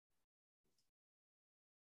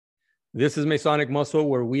This is Masonic Muscle,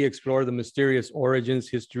 where we explore the mysterious origins,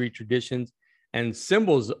 history, traditions, and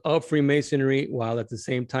symbols of Freemasonry, while at the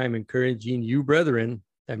same time encouraging you, brethren,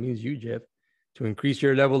 that means you, Jeff, to increase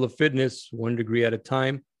your level of fitness 1 degree at a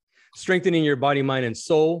time, strengthening your body, mind, and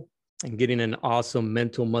soul, and getting an awesome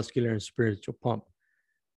mental, muscular, and spiritual pump.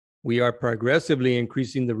 We are progressively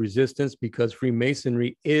increasing the resistance because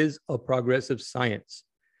Freemasonry is a progressive science.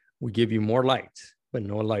 We give you more light, but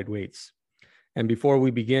no light weights. And before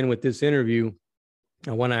we begin with this interview,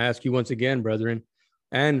 I want to ask you once again, brethren,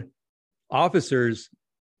 and officers,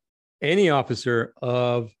 any officer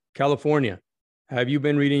of California, have you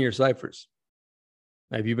been reading your ciphers?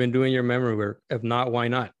 Have you been doing your memory work? If not, why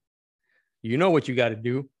not? You know what you got to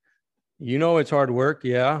do. You know it's hard work.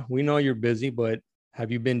 Yeah, we know you're busy, but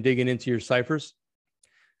have you been digging into your ciphers?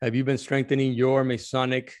 Have you been strengthening your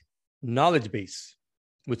Masonic knowledge base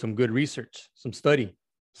with some good research, some study,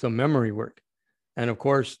 some memory work? And of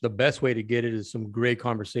course, the best way to get it is some great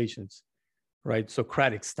conversations, right?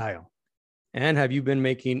 Socratic style. And have you been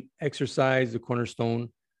making exercise the cornerstone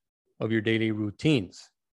of your daily routines?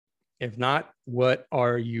 If not, what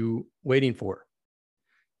are you waiting for?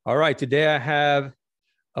 All right, today I have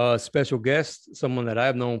a special guest, someone that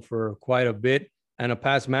I've known for quite a bit and a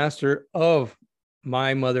past master of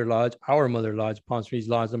my Mother Lodge, our Mother Lodge, Palm Springs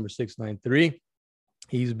Lodge number 693.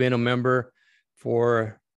 He's been a member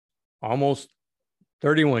for almost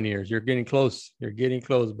 31 years. You're getting close,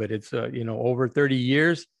 but it's, over 30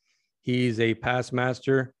 years. He's a past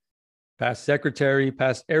master, past secretary,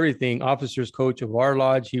 past everything, officers coach of our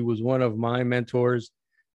lodge. He was one of my mentors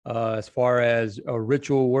as far as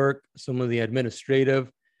ritual work, some of the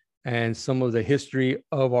administrative, and some of the history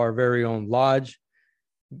of our very own lodge,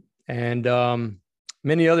 and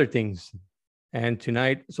many other things. And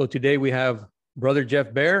today we have Brother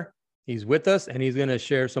Jeff Bear. He's with us, and he's going to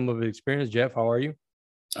share some of his experience. Jeff, how are you?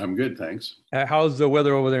 I'm good, thanks. How's the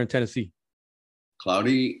weather over there in Tennessee?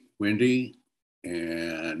 Cloudy, windy,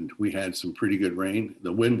 and we had some pretty good rain.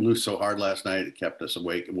 The wind blew so hard last night, it kept us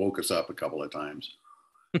awake. It woke us up a couple of times.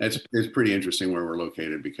 It's pretty interesting where we're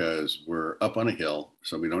located because we're up on a hill,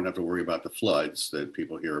 so we don't have to worry about the floods that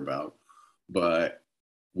people hear about. But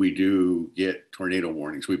we do get tornado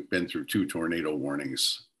warnings. We've been through 2 tornado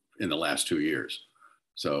warnings in the last 2 years.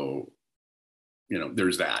 So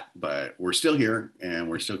there's that, but we're still here and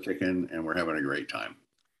we're still kicking and we're having a great time.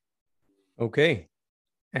 Okay.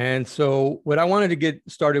 And so what I wanted to get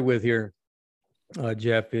started with here,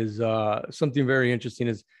 Jeff, is something very interesting,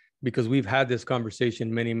 is because we've had this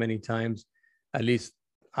conversation many, many times, at least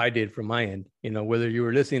I did from my end, whether you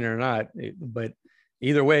were listening or not, but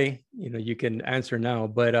either way, you can answer now.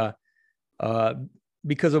 But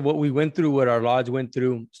because of what we went through, what our lodge went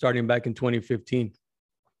through, starting back in 2015,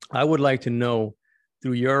 I would like to know,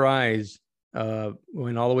 through your eyes,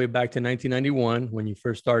 going all the way back to 1991, when you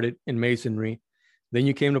first started in Masonry, then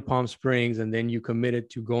you came to Palm Springs, and then you committed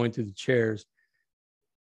to going to the chairs.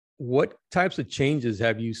 What types of changes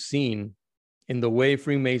have you seen in the way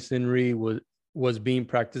Freemasonry was being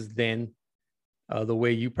practiced then, the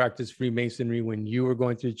way you practiced Freemasonry when you were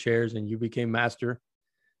going through the chairs and you became master,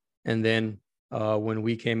 and then when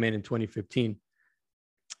we came in 2015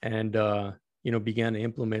 and began to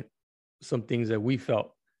implement some things that we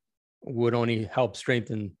felt would only help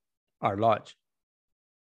strengthen our lodge?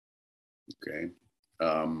 Okay.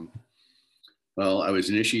 Well, I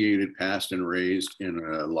was initiated, passed, and raised in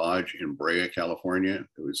a lodge in Brea, California.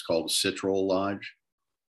 It was called Citral Lodge.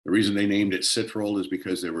 The reason they named it Citral is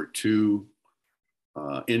because there were 2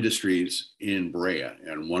 industries in Brea,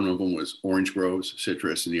 and one of them was orange groves,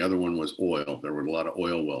 citrus, and the other one was oil. There were a lot of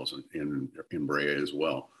oil wells in Brea as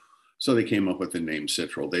well. So they came up with the name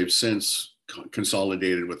Citral. They've since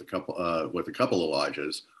consolidated with a couple of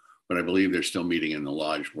lodges, but I believe they're still meeting in the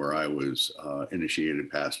lodge where I was initiated,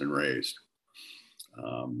 passed, and raised.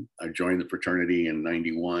 I joined the fraternity in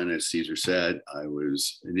 91, as Caesar said. I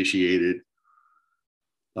was initiated,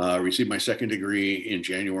 received my 2nd degree in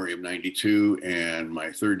January of 92 and my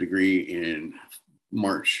 3rd degree in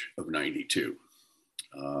March of 92.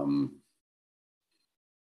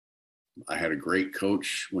 I had a great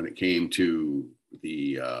coach when it came to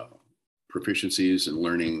the proficiencies and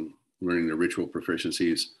learning the ritual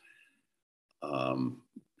proficiencies.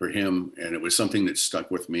 For him, and it was something that stuck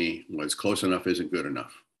with me, was close enough isn't good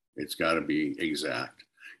enough. It's got to be exact.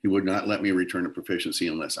 He would not let me return to proficiency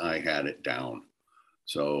unless I had it down.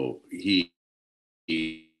 So he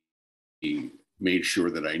made sure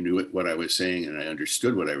that I knew what I was saying and I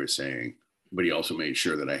understood what I was saying, but he also made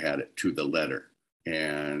sure that I had it to the letter.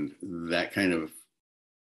 And that kind of,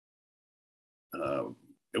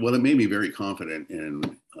 it made me very confident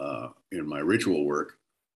in my ritual work.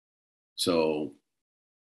 So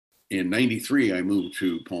in 93, I moved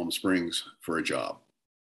to Palm Springs for a job.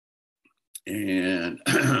 And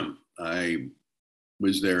I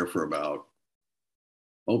was there for about,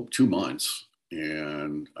 2 months.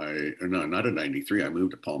 And no, not in 93. I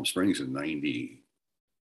moved to Palm Springs in 90.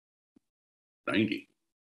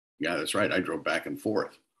 Yeah, that's right. I drove back and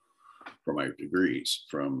forth for my degrees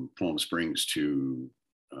from Palm Springs to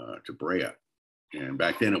Brea. And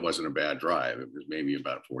back then it wasn't a bad drive. It was maybe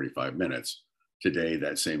about 45 minutes. Today,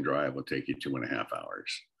 that same drive will take you 2.5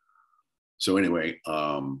 hours. So anyway,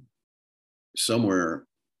 somewhere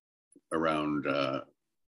around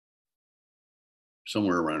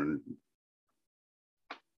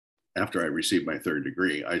after I received my third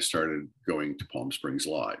degree, I started going to Palm Springs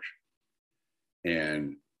Lodge.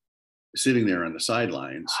 And sitting there on the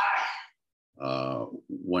sidelines,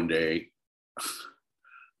 one day,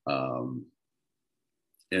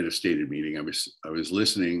 at a stated meeting, I was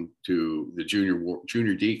listening to the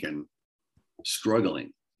junior deacon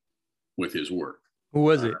struggling with his work. Who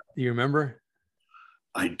was it? Do you remember?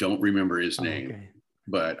 I don't remember his name, okay.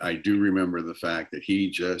 But I do remember the fact that he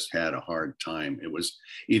just had a hard time. It was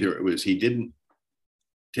he didn't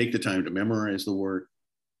take the time to memorize the work,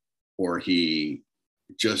 or he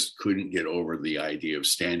just couldn't get over the idea of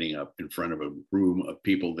standing up in front of a room of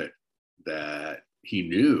people that he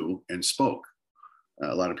knew and spoke.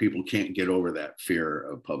 A lot of people can't get over that fear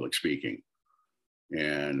of public speaking.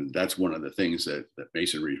 And that's one of the things that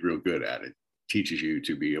Masonry is real good at. It teaches you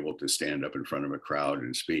to be able to stand up in front of a crowd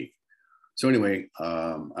and speak. So anyway,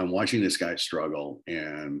 I'm watching this guy struggle,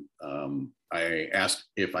 and I asked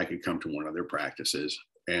if I could come to one of their practices,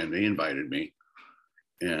 and they invited me.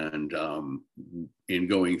 And in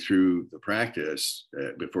going through the practice,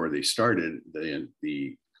 before they started,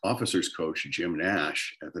 the officer's coach, Jim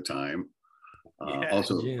Nash, at the time,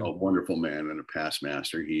 also Jim, a wonderful man and a past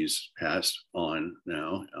master. He's passed on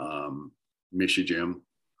now. Miss you, Jim.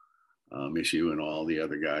 Miss you and all the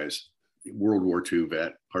other guys. World War II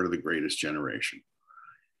vet, part of the greatest generation.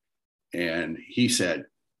 And he said,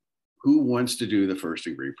 "Who wants to do the first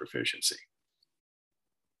degree proficiency?"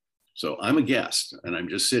 So I'm a guest and I'm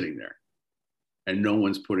just sitting there and no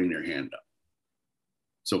one's putting their hand up.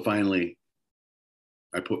 So finally,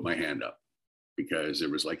 I put my hand up because there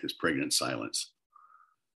was like this pregnant silence.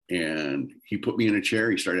 And he put me in a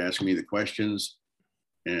chair. He started asking me the questions,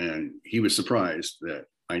 and he was surprised that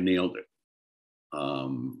I nailed it.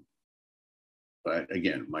 But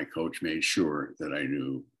again, my coach made sure that I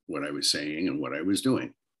knew what I was saying and what I was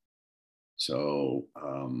doing. So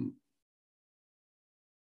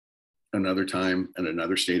another time at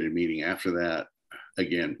another stated meeting after that,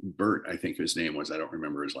 again, Bert, I think his name was, I don't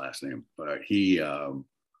remember his last name, but he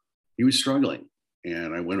was struggling.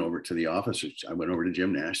 And I went over to the officers. I went over to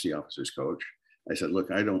Jim Nash, the officer's coach. I said,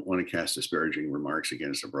 "Look, I don't want to cast disparaging remarks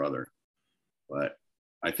against a brother, but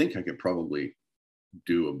I think I could probably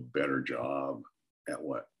do a better job at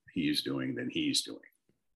what he's doing than he's doing."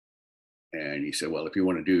 And he said, "Well, if you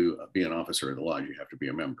want to be an officer of the lodge, you have to be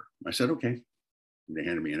a member." I said, "Okay." And they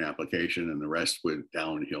handed me an application, and the rest went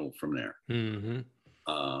downhill from there. Mm-hmm.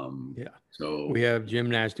 Yeah. So we have Jim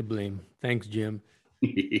Nash to blame. Thanks, Jim.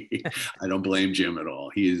 I don't blame Jim at all.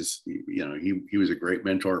 He was a great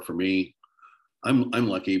mentor for me. I'm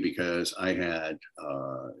lucky because I had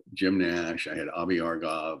Jim Nash, I had Avi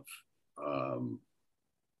Argov,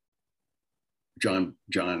 John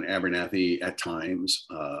Abernathy at times,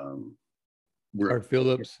 Art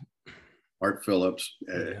Phillips,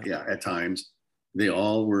 at times. They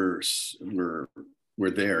all were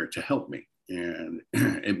there to help me, and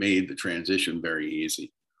it made the transition very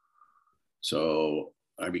easy. So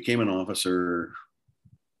I became an officer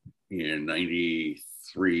in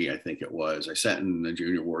 93, I think it was. I sat in the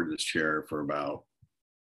junior warden's chair for about,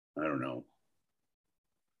 I don't know,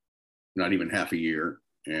 not even half a year.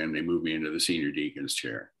 And they moved me into the senior deacon's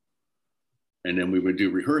chair. And then we would do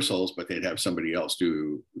rehearsals, but they'd have somebody else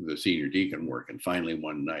do the senior deacon work. And finally,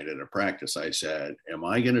 one night at a practice, I said, "Am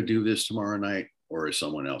I going to do this tomorrow night, or is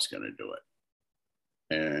someone else going to do it?"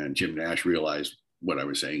 And Jim Nash realized what I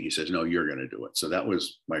was saying. He says, "No, you're going to do it." So that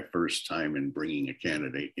was my first time in bringing a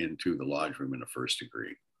candidate into the lodge room in a first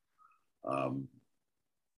degree.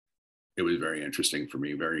 It was very interesting for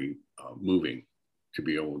me, very moving to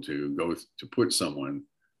be able to go to put someone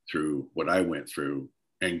through what I went through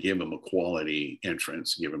and give them a quality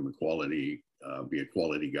entrance, give them a quality, be a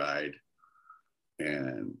quality guide,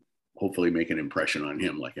 and hopefully make an impression on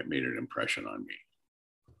him like it made an impression on me.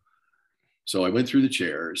 So I went through the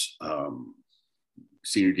chairs,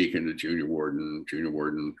 senior deacon to junior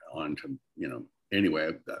warden on to, anyway,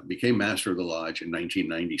 I became master of the lodge in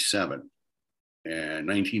 1997. And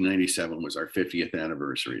 1997 was our 50th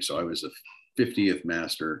anniversary. So I was the 50th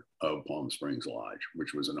master of Palm Springs Lodge,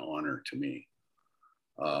 which was an honor to me.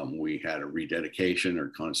 We had a rededication or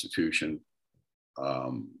constitution.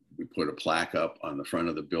 We put a plaque up on the front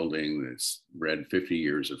of the building that's read 50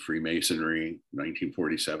 years of Freemasonry,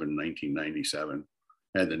 1947, 1997,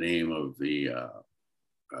 had the name of the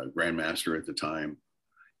Grand Master at the time.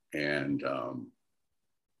 And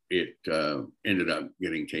it ended up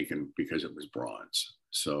getting taken because it was bronze.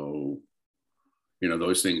 So, you know,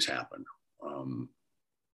 those things happen.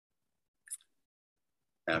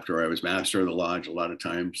 After I was master of the lodge, a lot of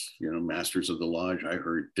times, you know, masters of the lodge, I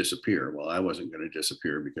heard disappear. Well, I wasn't going to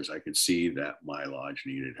disappear because I could see that my lodge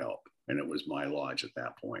needed help, and it was my lodge at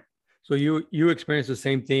that point. So you experienced the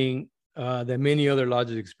same thing that many other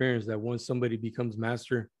lodges experience, that once somebody becomes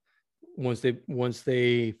master, once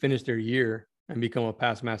they finish their year and become a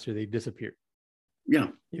past master, they disappear. Yeah,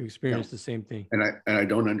 you experienced the same thing. And I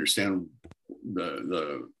don't understand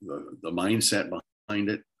the mindset behind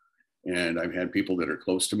it. And I've had people that are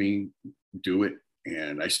close to me do it,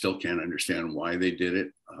 and I still can't understand why they did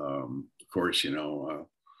it. Of course, you know,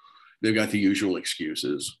 they've got the usual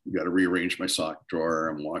excuses. You got to rearrange my sock drawer.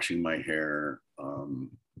 I'm washing my hair. You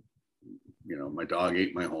know, my dog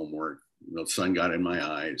ate my homework. The sun got in my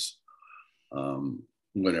eyes.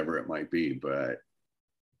 Whatever it might be, but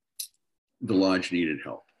the lodge needed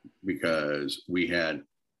help because we had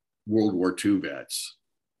World War II vets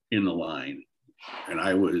in the line. And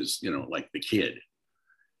I was, you know, like the kid,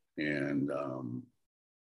 and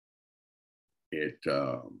it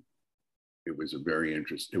was a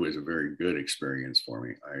very good experience for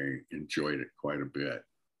me. I enjoyed it quite a bit.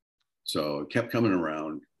 So it kept coming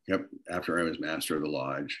around, after I was master of the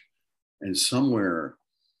lodge, and somewhere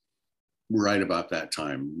right about the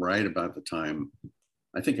time,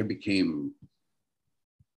 I think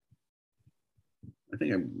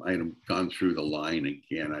I might have gone through the line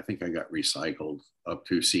again. I think I got recycled up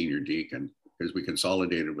to senior deacon because we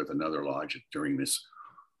consolidated with another lodge during this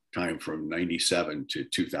time from 97 to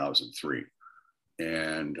 2003.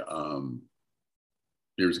 And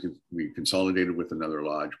we consolidated with another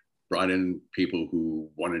lodge, brought in people who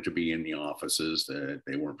wanted to be in the offices that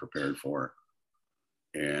they weren't prepared for.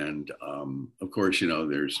 And of course, you know,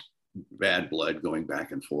 there's bad blood going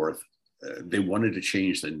back and forth. They wanted to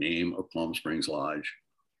change the name of Palm Springs Lodge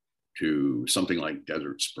to something like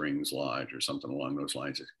Desert Springs Lodge or something along those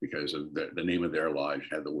lines because of the name of their lodge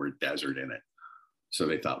had the word desert in it. So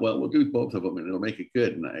they thought, well, we'll do both of them and it'll make it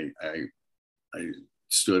good. And I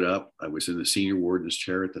stood up. I was in the senior warden's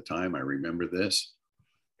chair at the time. I remember this.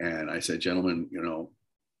 And I said, gentlemen, you know,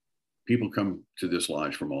 people come to this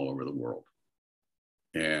lodge from all over the world.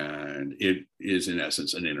 And it is in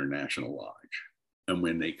essence an international lodge. And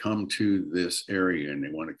when they come to this area and they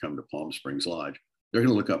want to come to Palm Springs Lodge, they're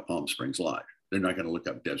going to look up Palm Springs Lodge. They're not going to look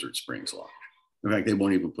up Desert Springs Lodge. In fact, they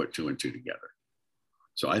won't even put two and two together.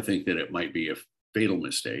 So I think that it might be a fatal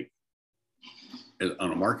mistake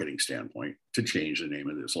on a marketing standpoint to change the name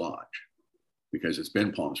of this lodge because it's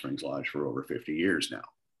been Palm Springs Lodge for over 50 years now.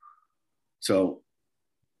 So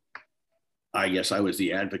I guess I was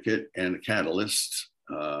the advocate and the catalyst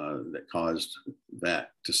that caused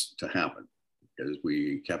that to happen. Because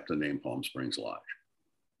we kept the name Palm Springs Lodge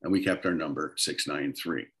and we kept our number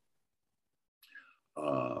 693.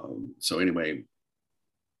 So anyway,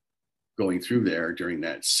 going through there during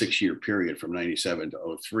that 6-year period from 97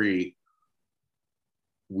 to 03,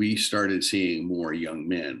 we started seeing more young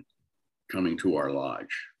men coming to our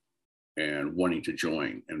lodge and wanting to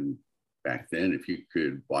join. And back then, if you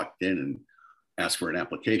could walk in and ask for an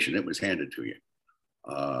application, it was handed to you.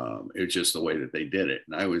 It was just the way that they did it.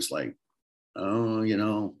 And I was like, oh, you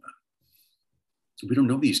know, we don't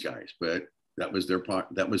know these guys, but that was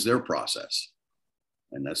their process.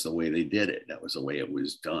 And that's the way they did it. That was the way it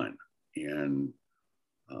was done. And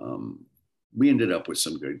we ended up with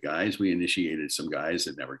some good guys. We initiated some guys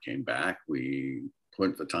that never came back. We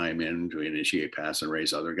put the time in to initiate, pass, and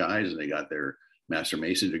raise other guys, and they got their Master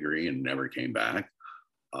Mason degree and never came back.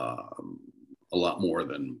 A lot more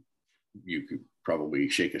than you could probably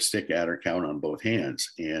shake a stick at or count on both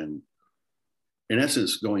hands. And in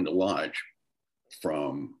essence, going to lodge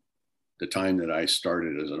from the time that I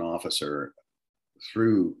started as an officer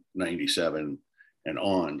through 97 and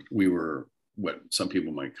on, we were what some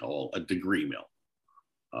people might call a degree mill.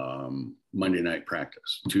 Monday night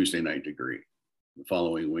practice, Tuesday night degree. The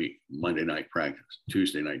following week, Monday night practice,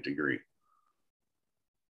 Tuesday night degree.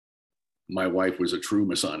 My wife was a true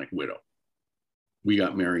Masonic widow. we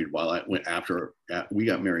got married while I went after we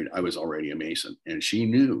got married. I was already a Mason, and she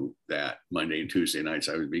knew that Monday and Tuesday nights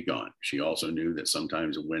I would be gone. She also knew that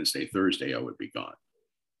sometimes Wednesday, Thursday I would be gone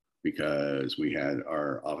because we had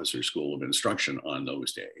our officer school of instruction on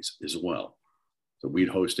those days as well. So we'd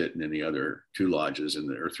host it, and then the other two lodges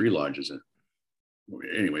or three lodges,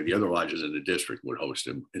 anyway, the other lodges in the district would host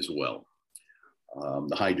them as well.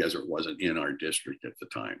 The High Desert wasn't in our district at the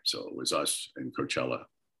time, so it was us and Coachella,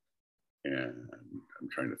 and I'm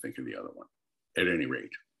trying to think of the other one. At any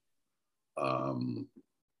rate,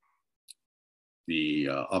 the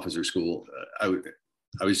officer school, I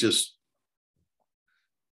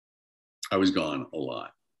was gone a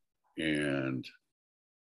lot, and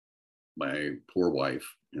my poor wife,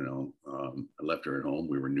 I left her at home.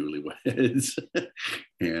 We were newlyweds,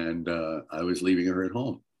 and I was leaving her at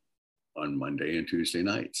home on Monday and Tuesday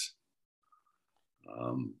nights.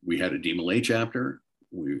 We had a DMLA chapter.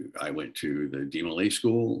 I went to the DMLA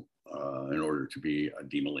school in order to be a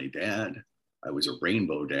DMLA dad. I was a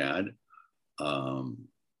rainbow dad, and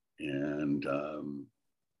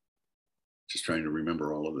just trying to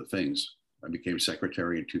remember all of the things. I became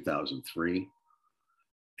secretary in 2003.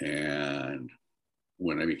 And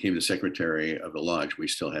when I became the secretary of the lodge, we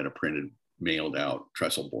still had a printed, mailed out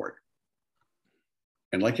trestle board.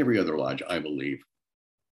 And like every other lodge, I believe,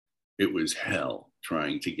 it was hell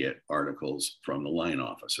trying to get articles from the line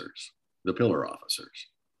officers, the pillar officers.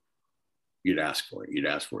 You'd ask for it, you'd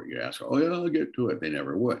ask for it, you'd ask for it. Oh yeah, I'll get to it. They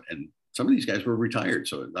never would. And some of these guys were retired,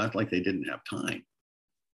 so it's not like they didn't have time.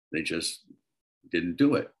 They just didn't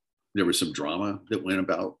do it. There was some drama that went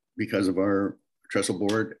about because of our trestle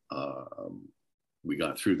board. We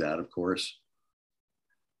got through that, of course.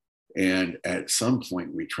 And at some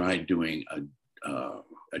point, we tried doing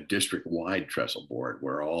a district-wide trestle board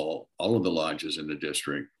where all of the lodges in the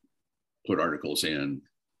district put articles in.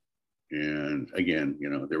 And again,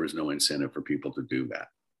 there was no incentive for people to do that.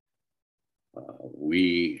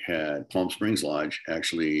 We had Palm Springs Lodge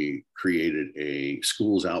actually created a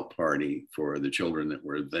schools out party for the children that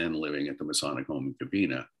were then living at the Masonic Home in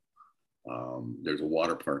Covina. There's a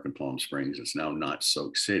water park in Palm Springs. It's now not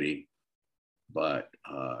Soak City, but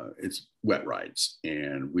it's wet rides.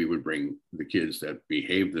 And we would bring the kids that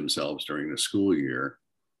behaved themselves during the school year,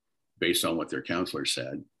 based on what their counselor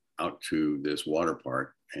said, out to this water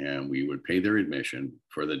park. And we would pay their admission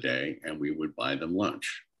for the day, and we would buy them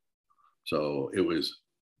lunch. So it was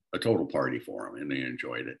a total party for them, and they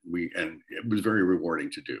enjoyed it. And it was very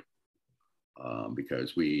rewarding to do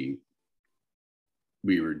because we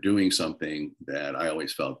were doing something that I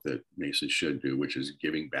always felt that Masons should do, which is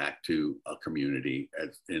giving back to a community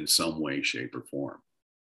in some way, shape, or form.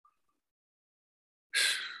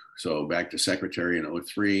 So back to secretary in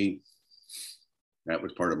 2003, that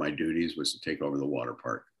was part of my duties, was to take over the water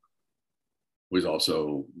park. It was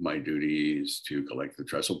also my duties to collect the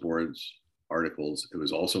trestle boards articles. It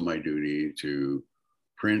was also my duty to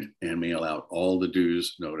print and mail out all the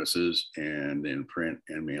dues notices, and then print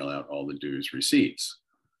and mail out all the dues receipts.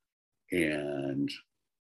 And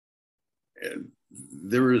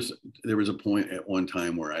there was a point at one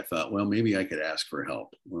time where I thought, well, maybe I could ask for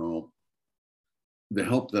help. Well, the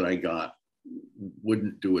help that I got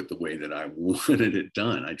wouldn't do it the way that I wanted it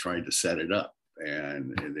done. I tried to set it up,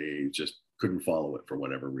 and they just couldn't follow it for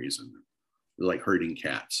whatever reason. It was like herding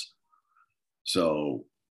cats. So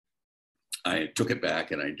I took it back,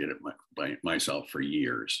 and I did it by myself for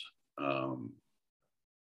years.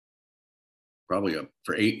 Probably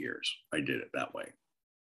for 8 years, I did it that way.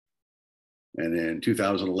 And then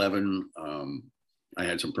 2011, I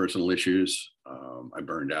had some personal issues. I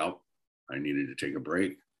burned out. I needed to take a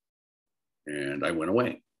break, and I went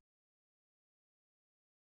away.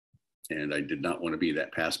 And I did not want to be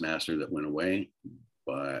that past master that went away,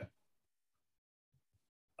 but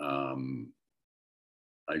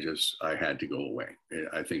I had to go away.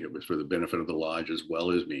 I think it was for the benefit of the lodge as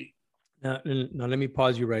well as me. Now let me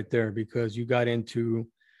pause you right there, because you got into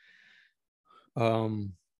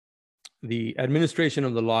the administration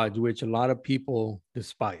of the lodge, which a lot of people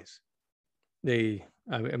despise. They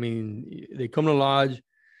come to lodge,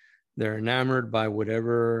 they're enamored by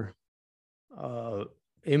whatever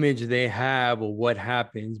image they have of what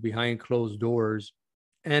happens behind closed doors.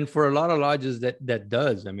 And for a lot of lodges that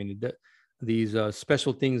does. I mean, these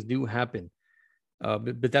special things do happen.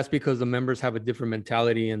 But that's because the members have a different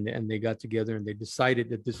mentality, and they got together and they decided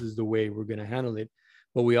that this is the way we're going to handle it.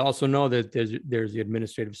 But we also know that there's the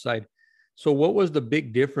administrative side. So what was the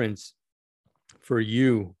big difference for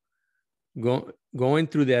you going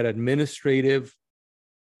through that administrative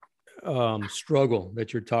struggle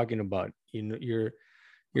that you're talking about?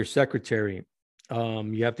 Your secretary,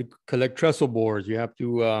 You have to collect trestle boards. You have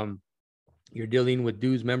to, you're dealing with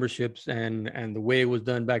dues memberships and the way it was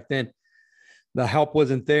done back then, the help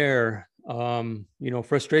wasn't there.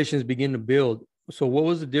 Frustrations begin to build. So what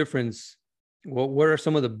was the difference? What are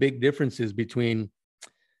some of the big differences between,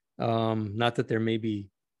 not that there maybe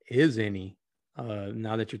is any,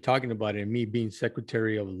 now that you're talking about it, and me being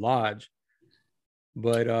secretary of lodge,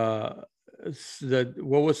 but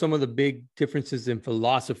what were some of the big differences in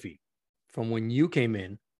philosophy from when you came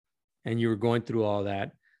in and you were going through all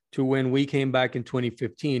that to when we came back in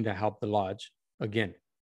 2015 to help the lodge again,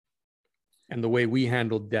 and the way we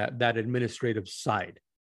handled that administrative side?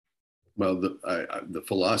 Well, the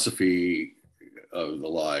philosophy of the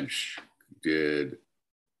lodge did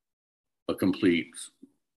a complete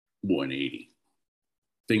 180.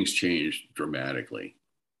 Things changed dramatically.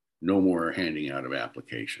 No more handing out of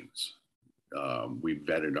applications. We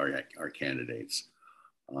vetted our candidates.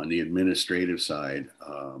 On the administrative side,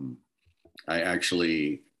 I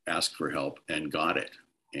actually asked for help and got it.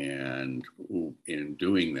 And in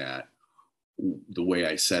doing that, the way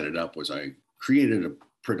I set it up was I created a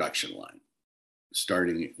production line,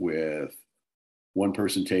 starting with one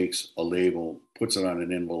person takes a label, puts it on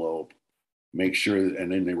an envelope, make sure,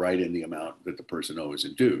 and then they write in the amount that the person owes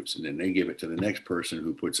in dues. And then they give it to the next person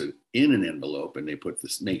who puts it in an envelope, and they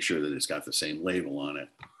make sure that it's got the same label on it.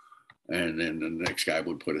 And then the next guy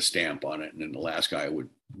would put a stamp on it. And then the last guy would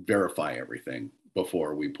verify everything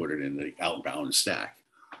before we put it in the outbound stack.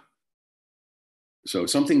 So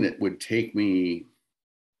something that would take me,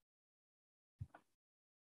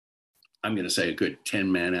 I'm going to say a good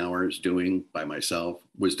 10 man hours doing by myself,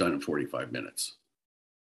 was done in 45 minutes.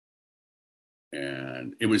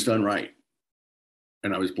 And it was done right.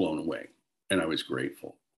 And I was blown away, and I was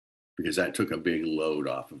grateful, because that took a big load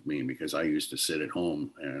off of me, because I used to sit at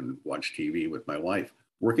home and watch TV with my wife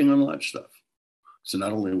working on lodge stuff. So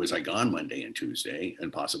not only was I gone Monday and Tuesday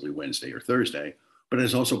and possibly Wednesday or Thursday, but I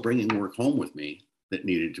was also bringing work home with me that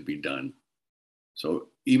needed to be done. So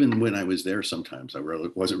even when I was there, sometimes I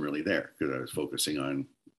wasn't really there, because I was focusing on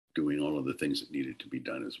doing all of the things that needed to be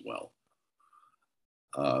done as well.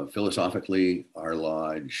 Philosophically, our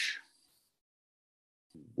lodge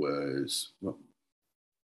was, well,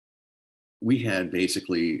 we had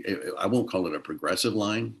basically, I won't call it a progressive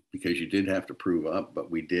line, because you did have to prove up, but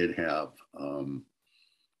we did have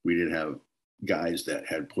guys that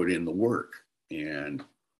had put in the work. And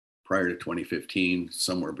prior to 2015,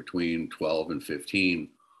 somewhere between 12 and 15,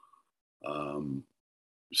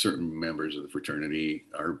 certain members of the fraternity,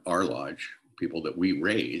 our lodge, people that we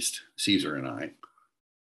raised, Caesar and I,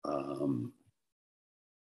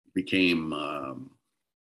 became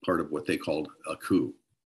part of what they called a coup.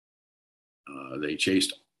 They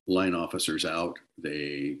chased line officers out.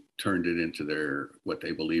 They turned it into what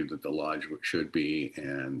they believed that the lodge should be,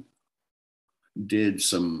 and did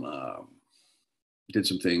some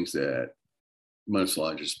things that most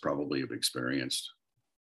lodges probably have experienced,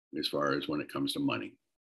 as far as when it comes to money.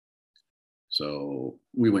 So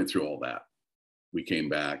we went through all that. We came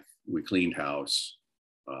back, we cleaned house.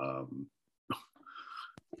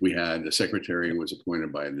 We had, the secretary was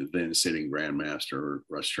appointed by the then sitting Grand Master,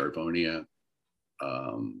 Russ Charvonia.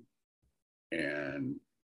 And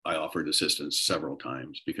I offered assistance several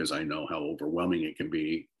times, because I know how overwhelming it can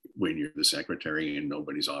be when you're the secretary and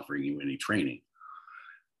nobody's offering you any training.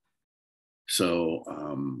 So,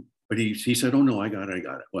 but he said, "Oh no, I got it.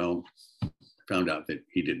 Well, found out that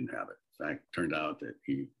he didn't have it. In fact, turned out that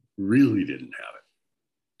he really didn't have it,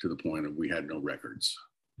 to the point of we had no records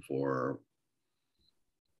for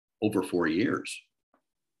over 4 years,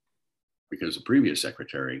 because the previous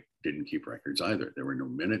secretary didn't keep records either. There were no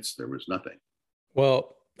minutes. There was nothing.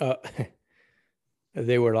 Well,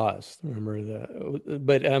 they were lost. Remember that?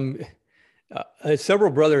 But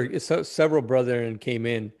several brethren came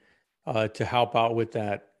in to help out with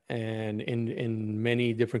that, and in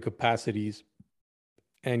many different capacities.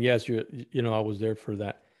 And yes, I was there for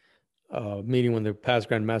that meeting when the past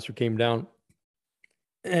Grand Master came down.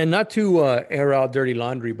 And not to air out dirty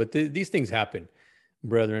laundry, but these things happen,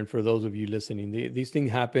 brethren. For those of you listening, these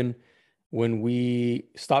things happen when we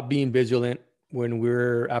stop being vigilant, when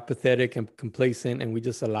we're apathetic and complacent, and we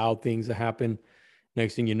just allow things to happen.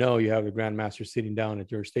 Next thing you know, you have the Grand Master sitting down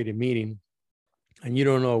at your stated meeting, and you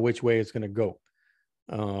don't know which way it's going to go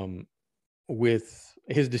with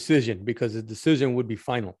his decision, because his decision would be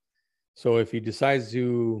final. So if he decides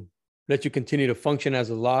to let you continue to function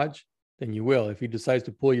as a lodge, then you will. If he decides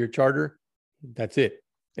to pull your charter, that's it.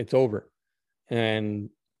 It's over.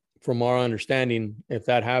 And from our understanding, if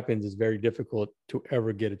that happens, it's very difficult to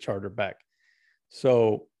ever get a charter back.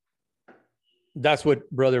 So that's what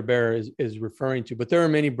Brother Bear is referring to. But there are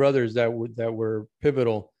many brothers that were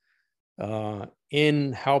pivotal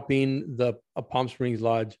in helping the Palm Springs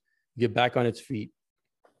Lodge get back on its feet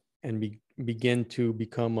and begin to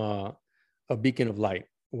become a beacon of light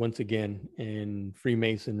once again in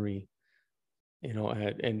Freemasonry,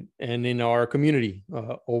 and in our community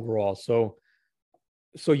overall. So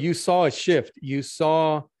you saw a shift, you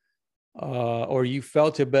saw or you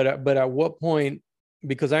felt it, but at what point?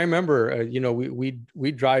 Because I remember,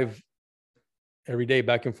 we drive every day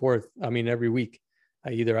back and forth. I mean, every week,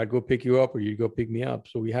 I'd go pick you up or you'd go pick me up.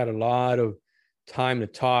 So we had a lot of time to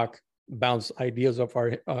talk, bounce ideas off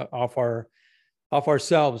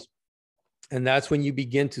ourselves. And that's when you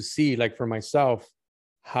begin to see, like for myself,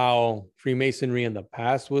 how Freemasonry in the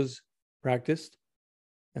past was practiced,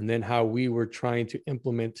 and then how we were trying to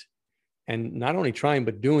implement, and not only trying,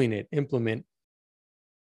 but doing it, implement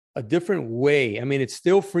a different way. I mean, it's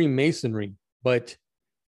still Freemasonry, but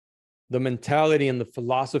the mentality and the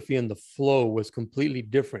philosophy and the flow was completely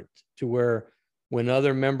different, to where when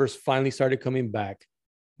other members finally started coming back,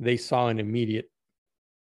 they saw an immediate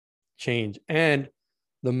change. And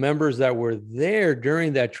the members that were there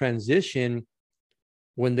during that transition,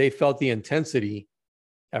 when they felt the intensity,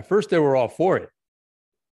 at first they were all for it.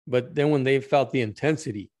 But then when they felt the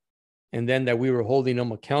intensity, and then that we were holding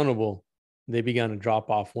them accountable, they began to drop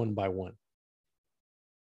off one by one.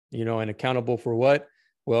 And accountable for what?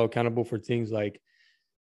 Well, accountable for things like,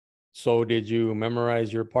 so did you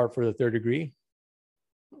memorize your part for the third degree?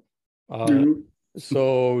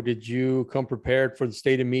 So did you come prepared for the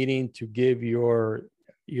stated meeting to give your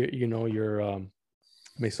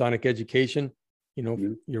Masonic education,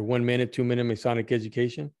 your 1 minute, 2 minute Masonic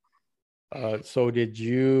education? So did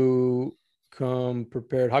you come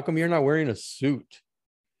prepared? How come you're not wearing a suit,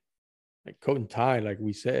 like coat and tie, like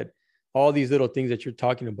we said? All these little things that you're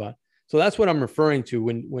talking about. So that's what I'm referring to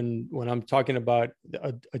when I'm talking about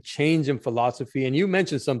a change in philosophy. And you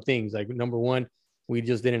mentioned some things, like number one, we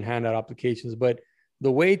just didn't hand out applications, but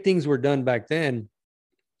the way things were done back then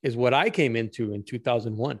is what I came into in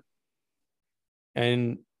 2001.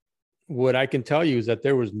 And what I can tell you is that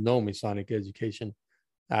there was no Masonic education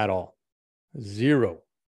at all. Zero,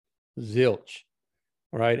 zilch,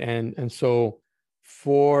 right? And so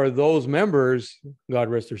for those members, God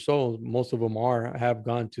rest their souls, most of them have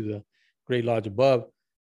gone to the Great Lodge above.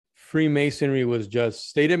 Freemasonry was just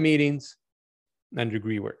stated meetings and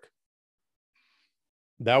degree work.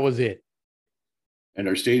 That was it. And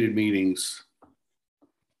our stated meetings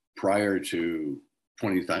prior to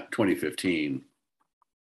 2015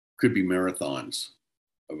 could be marathons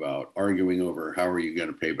about arguing over how are you going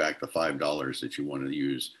to pay back the $5 that you want to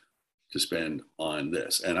use to spend on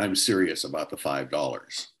this. And I'm serious about the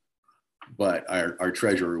 $5. But our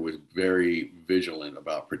treasurer was very vigilant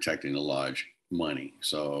about protecting the lodge money.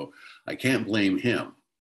 So I can't blame him,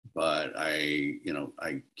 but I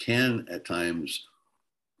can at times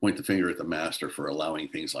point the finger at the master for allowing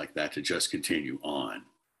things like that to just continue on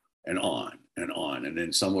and on and on. And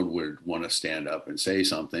then someone would want to stand up and say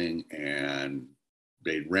something and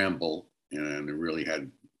they'd ramble and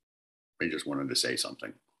they just wanted to say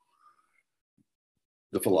something.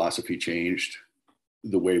 The philosophy changed.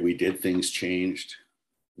 The way we did things changed.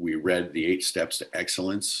 We read the 8 steps to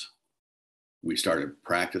excellence. We started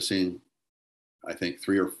practicing, I think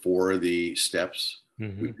 3 or 4 of the steps.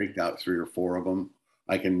 Mm-hmm. We picked out 3 or 4 of them.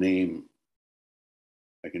 I can name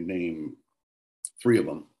 3 of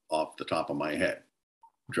them off the top of my head.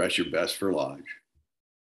 Dress your best for lodge.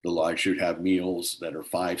 The lodge should have meals that are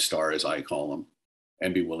 5-star, as I call them,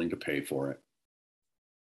 and be willing to pay for it.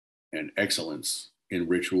 And excellence in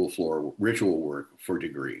ritual work for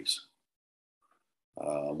degrees.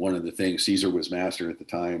 One of the things, Caesar was master at the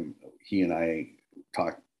time, he and I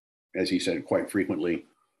talked, as he said, quite frequently.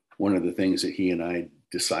 One of the things that he and I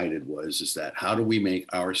decided is that how do we make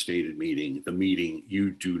our stated meeting the meeting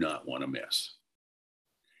you do not want to miss?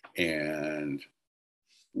 And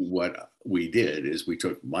what we did is we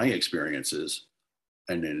took my experiences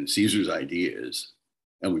and then Caesar's ideas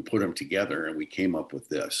and we put them together and we came up with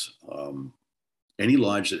this. Any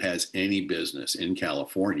lodge that has any business in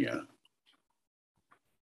California,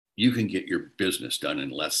 you can get your business done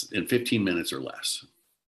in 15 minutes or less.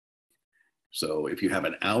 So if you have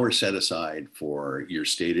an hour set aside for your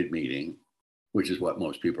stated meeting, which is what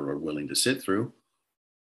most people are willing to sit through,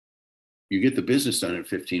 you get the business done in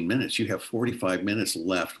 15 minutes. You have 45 minutes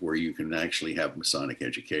left where you can actually have Masonic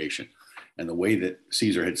education. And the way that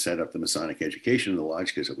Caesar had set up the Masonic education in the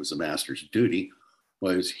lodge, because it was the master's duty,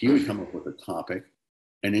 was he would come up with a topic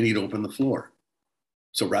and then he'd open the floor.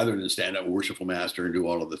 So rather than stand up worshipful master and do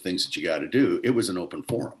all of the things that you got to do, it was an open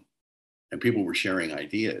forum. and people were sharing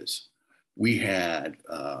ideas. We had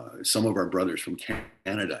some of our brothers from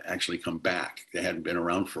Canada actually come back. They hadn't been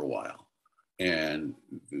around for a while, and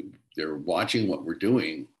they're watching what we're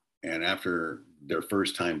doing. And after their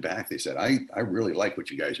first time back, they said, I really like what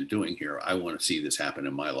you guys are doing here. I want to see this happen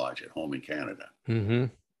in my lodge at home in Canada. Mm-hmm.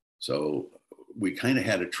 So we kind of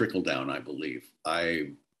had a trickle down, I believe.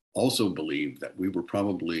 I also believe that we were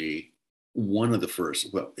probably one of the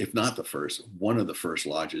first, well, if not the first, one of the first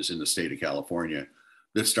lodges in the state of California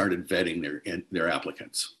that started vetting their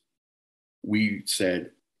applicants. We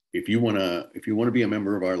said, if you want to be a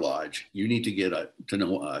member of our lodge, you need to get to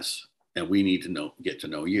know us, and we need to get to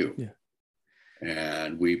know you. Yeah.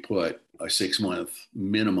 And we put a 6-month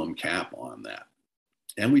minimum cap on that.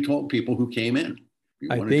 And we told people who came in.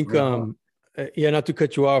 I think, not to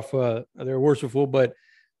cut you off, they're worshipful, but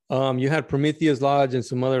you had Prometheus Lodge and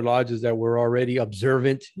some other lodges that were already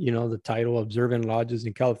observant, the title observant lodges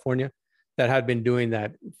in California that had been doing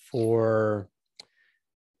that for,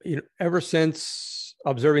 ever since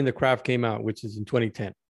Observing the Craft came out, which is in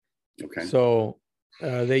 2010. Okay. So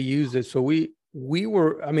they used it. So we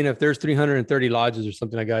were, if there's 330 lodges or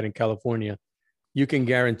something like that in California, you can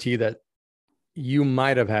guarantee that you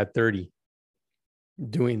might have had 30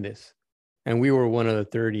 doing this. And we were one of the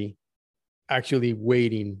 30 actually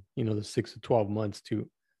waiting, the 6 to 12 months to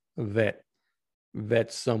vet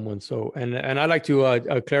someone. So, and I'd like to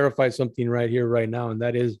clarify something right here, right now. And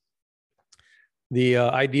that is the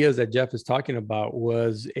ideas that Jeff is talking about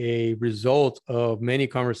was a result of many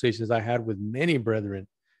conversations I had with many brethren.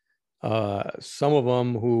 Some of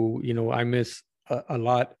them who, I miss a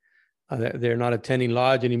lot. They're not attending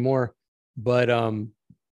lodge anymore, but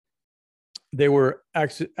they were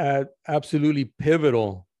absolutely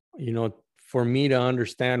pivotal, for me to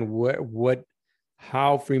understand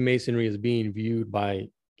how Freemasonry is being viewed by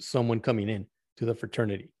someone coming in to the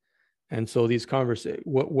fraternity. And so these conversations,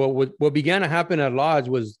 what began to happen at lodge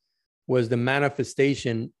was the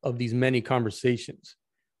manifestation of these many conversations.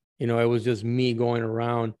 It was just me going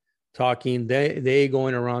around talking, they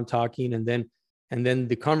going around talking, and then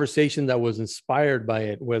the conversation that was inspired by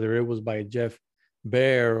it, whether it was by Jeff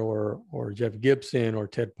Bear or Jeff Gibson or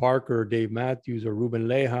Ted Parker or Dave Matthews or Ruben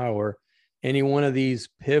Leja or any one of these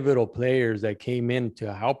pivotal players that came in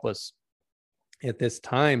to help us at this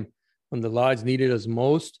time when the lodge needed us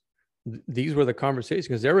most. These were the conversations,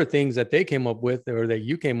 because there were things that they came up with or that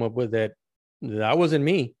you came up with that wasn't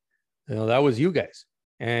me, that was you guys.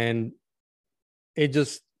 And it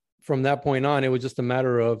just, from that point on, it was just a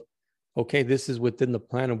matter of, okay, this is within the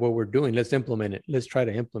plan of what we're doing. Let's implement it. Let's try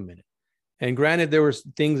to implement it. And granted, there were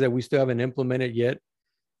things that we still haven't implemented yet.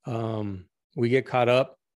 We get caught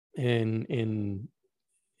up in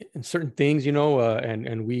certain things,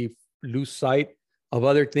 and we lose sight of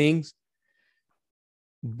other things.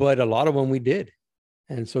 But a lot of them we did.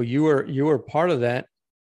 And so you were part of that.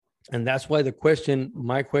 And that's why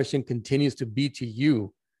my question continues to be to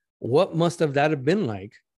you. What must have that have been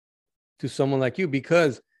like to someone like you?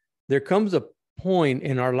 Because there comes a point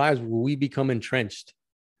in our lives where we become entrenched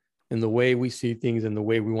in the way we see things and the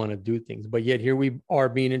way we want to do things. But yet here we are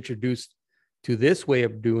being introduced to this way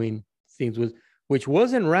of doing things, which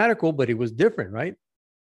wasn't radical, but it was different, right?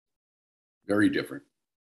 Very different.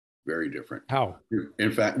 Very different. How?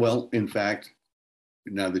 In fact,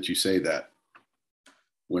 now that you say that,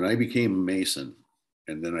 when I became a Mason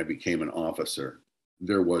and then I became an officer,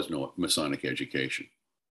 there was no Masonic education.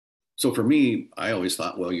 So for me, I always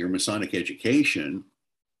thought, well, your Masonic education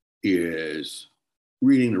is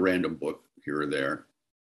reading a random book here or there,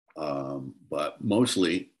 but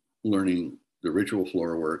mostly learning the ritual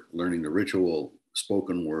floor work, learning the ritual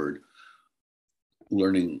spoken word,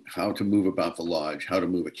 learning how to move about the lodge, how to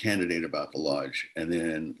move a candidate about the lodge, and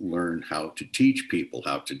then learn how to teach people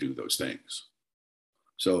how to do those things.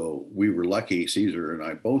 So we were lucky, Caesar and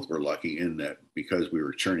I both were lucky in that because we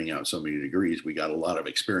were churning out so many degrees, we got a lot of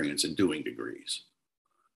experience in doing degrees.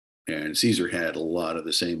 And Caesar had a lot of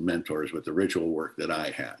the same mentors with the ritual work that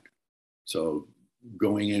I had. So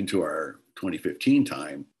going into our 2015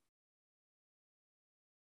 time,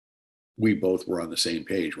 we both were on the same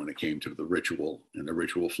page when it came to the ritual and the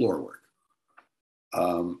ritual floor work.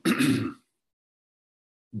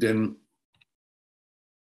 Then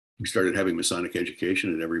we started having Masonic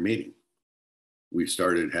education at every meeting. We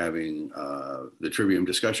started having the Trivium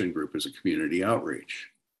discussion group as a community outreach.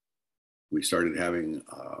 We started having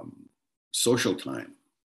social time.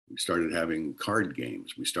 We started having card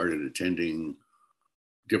games. We started attending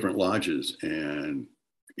different lodges and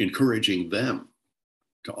encouraging them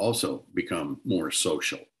to also become more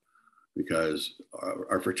social, because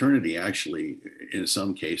our fraternity actually, in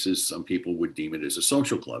some cases, some people would deem it as a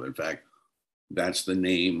social club. In fact, That's the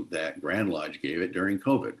name that Grand Lodge gave it during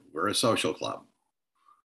COVID. We're a social club.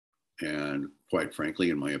 And quite frankly,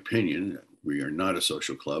 in my opinion, we are not a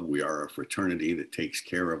social club. We are a fraternity that takes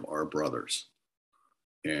care of our brothers.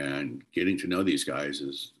 And getting to know these guys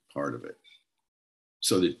is part of it.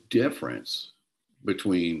 So the difference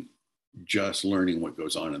between just learning what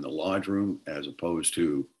goes on in the lodge room as opposed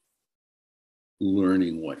to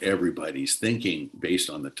learning what everybody's thinking based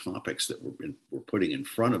on the topics that we're putting in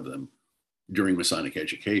front of them during Masonic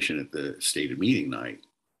education at the stated meeting night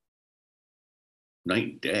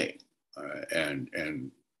and day.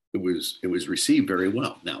 And it was received very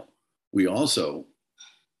well. Now, we also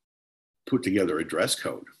put together a dress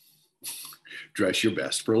code. Dress your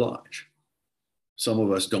best for lodge. Some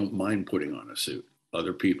of us don't mind putting on a suit.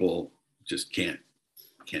 Other people just can't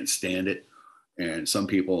stand it. And some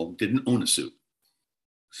people didn't own a suit.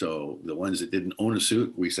 So the ones that didn't own a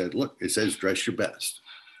suit, we said, look, it says dress your best.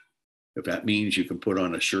 If that means you can put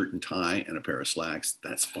on a shirt and tie and a pair of slacks,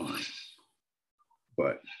 that's fine.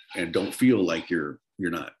 And don't feel like you're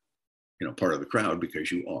not, part of the crowd,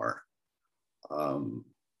 because you are.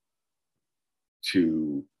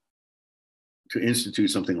 To institute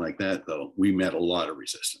something like that, though, we met a lot of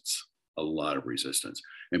resistance.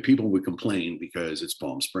 And people would complain because it's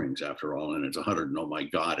Palm Springs after all, and it's 100 and oh my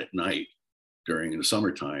God at night during the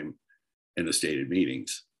summertime in the stated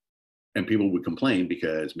meetings. And people would complain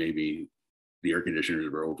because maybe the air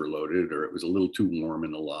conditioners were overloaded, or it was a little too warm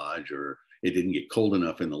in the lodge, or it didn't get cold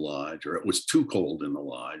enough in the lodge, or it was too cold in the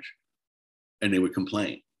lodge. And they would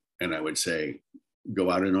complain. And I would say,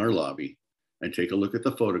 go out in our lobby and take a look at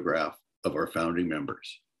the photograph of our founding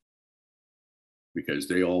members, because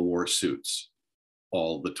they all wore suits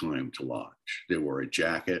all the time to lodge. They wore a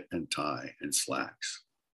jacket and tie and slacks,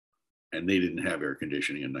 and they didn't have air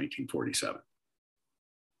conditioning in 1947.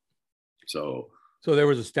 So there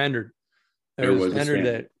was a standard. There was a standard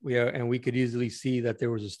that we could easily see that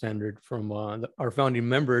there was a standard from our founding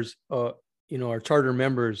members, our charter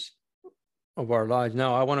members of our lodge.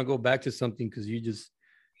 Now, I want to go back to something, because you just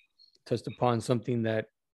touched upon something that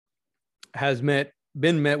has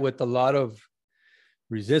been met with a lot of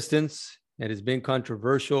resistance. It has been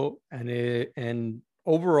controversial, and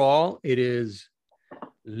overall, it is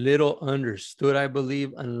little understood, I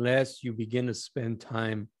believe, unless you begin to spend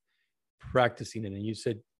time practicing it. And you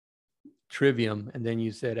said trivium, and then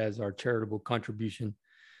you said as our charitable contribution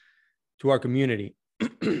to our community.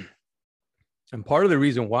 And part of the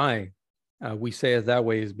reason why we say it that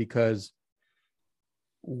way is because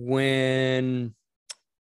when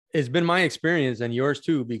it's been my experience, and yours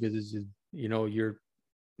too, because it's just,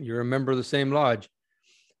 you're a member of the same lodge.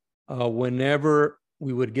 Whenever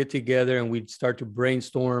we would get together and we'd start to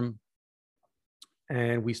brainstorm,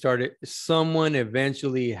 and someone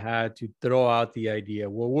eventually had to throw out the idea,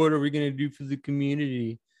 well, what are we going to do for the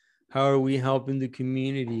community? How are we helping the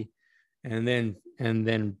community? And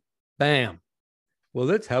then bam, well,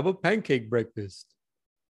 let's have a pancake breakfast.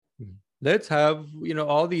 Let's have,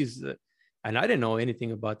 all these, and I didn't know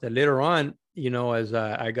anything about that. Later on, as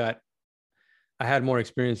I had more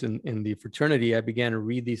experience in the fraternity, I began to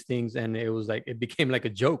read these things, and it became like a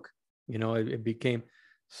joke. It became,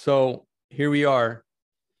 so here we are.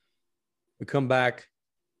 We come back,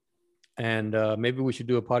 and maybe we should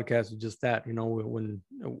do a podcast of just that, when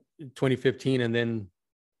 2015, and then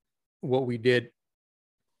what we did,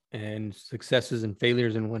 and successes and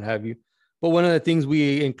failures and what have you. But one of the things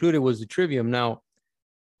we included was the trivium. Now,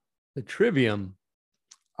 the trivium,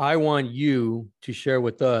 I want you to share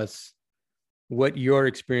with us what your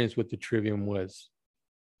experience with the trivium was.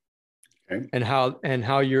 Okay. And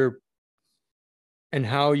how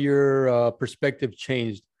your perspective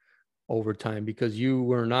changed over time, because you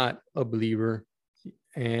were not a believer,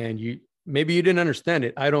 and maybe you didn't understand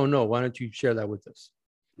it. I don't know. Why don't you share that with us?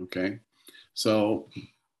 Okay. So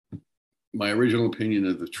my original opinion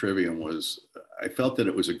of the trivium was, I felt that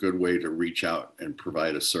it was a good way to reach out and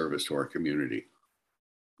provide a service to our community,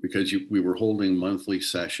 because we were holding monthly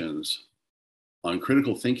sessions on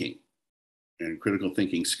critical thinking and critical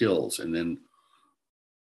thinking skills. And then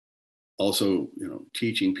also,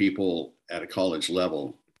 teaching people at a college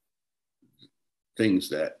level things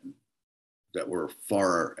that were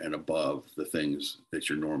far and above the things that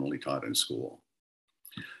you're normally taught in school.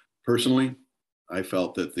 Personally, I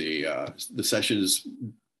felt that the sessions,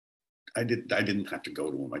 I didn't have to go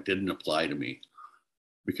to them. It didn't apply to me,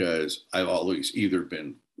 because I've always either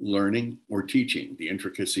been learning or teaching the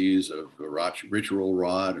intricacies of the ritual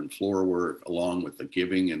rod and floor work, along with the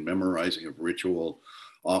giving and memorizing of ritual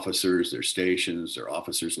officers, their stations, their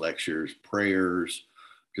officers' lectures, prayers,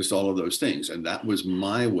 just all of those things. And that was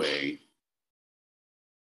my way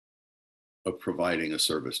of providing a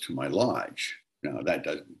service to my lodge. Now, that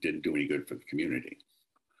didn't do any good for the community.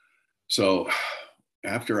 So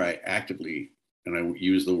after I actively, and I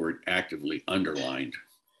use the word actively underlined,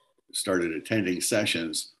 started attending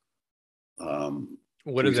sessions.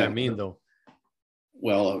 What does that mean, though?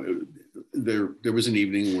 Well, there was an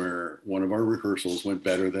evening where one of our rehearsals went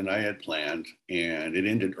better than I had planned, and it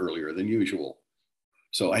ended earlier than usual.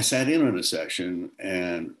 So I sat in on a session,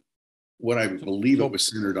 and what I believe it was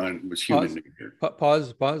centered on was human nature.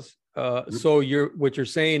 Pause. So what you're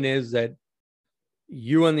saying is that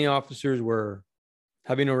you and the officers were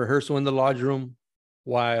having a rehearsal in the lodge room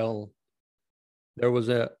while there was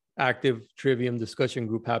a active trivium discussion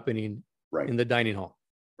group happening in the dining hall.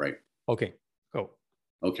 Right. Okay. Go.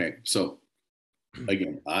 Okay. So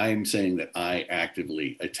again, I'm saying that I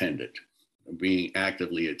actively attended. Being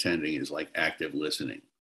actively attending is like active listening.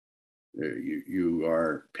 You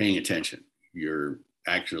are paying attention. You're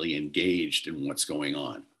actually engaged in what's going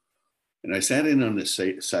on. And I sat in on this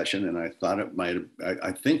session, and I thought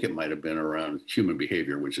I think it might have been around human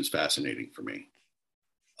behavior, which is fascinating for me.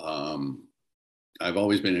 I've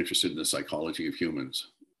always been interested in the psychology of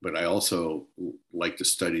humans, but I also like to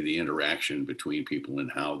study the interaction between people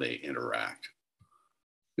and how they interact.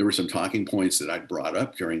 There were some talking points that I brought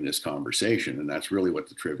up during this conversation, and that's really what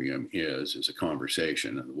the Trivium is a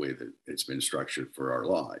conversation and the way that it's been structured for our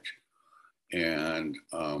lodge. And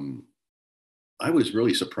I was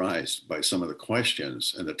really surprised by some of the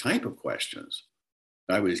questions and the type of questions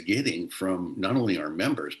I was getting from not only our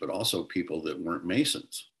members, but also people that weren't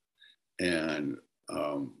Masons. And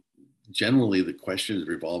generally the questions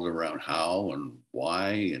revolved around how and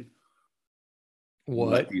why and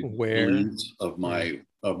what where of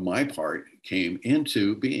my part came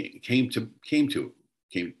into being, came into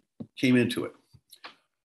it.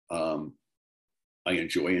 I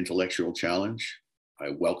enjoy intellectual challenge. I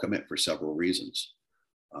welcome it for several reasons.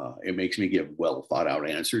 It makes me give well thought out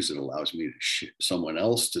answers. It allows me to someone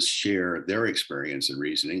else to share their experience and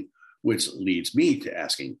reasoning, which leads me to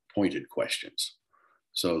asking pointed questions.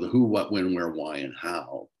 So the who, what, when, where, why, and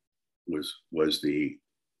how was the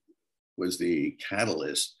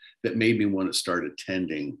catalyst that made me want to start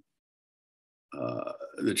attending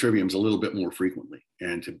the triviums a little bit more frequently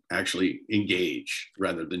and to actually engage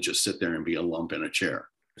rather than just sit there and be a lump in a chair.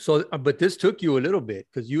 So, but this took you a little bit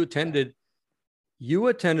because you attended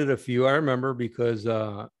a few. I remember because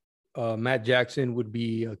Matt Jackson would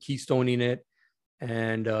be keystoning it,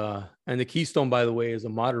 and the keystone, by the way, is a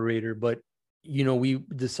moderator. But you know, we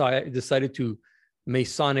decided to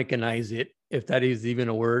Masonicize it, if that is even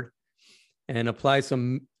a word, and apply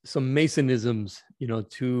some Masonisms, you know,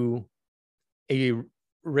 to a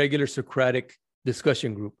regular Socratic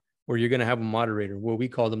discussion group where you're going to have a moderator, where we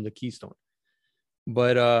call them the keystone.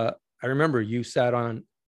 But I remember you sat on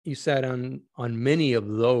many of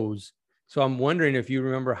those. So I'm wondering if you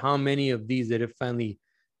remember how many of these did it finally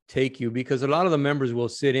take you, because a lot of the members will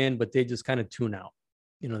sit in, but they just kind of tune out.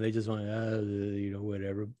 You know, they just want you know,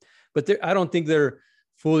 whatever. But I don't think they're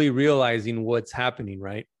fully realizing what's happening,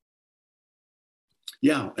 right?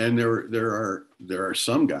 Yeah, and there are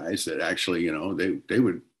some guys that actually, you know, they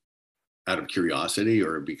would, out of curiosity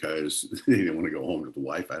or because they didn't want to go home to the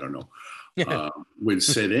wife, I don't know, would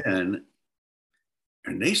sit in,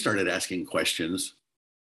 and they started asking questions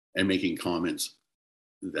and making comments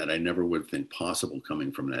that I never would think possible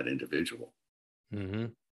coming from that individual. Mm-hmm.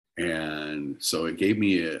 And so it gave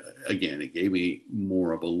me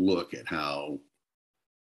more of a look at how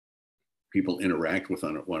people interact with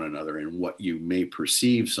one another, and what you may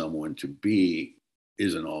perceive someone to be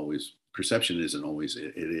perception isn't always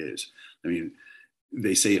it is. I mean,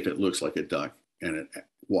 they say if it looks like a duck and it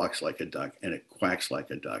walks like a duck and it quacks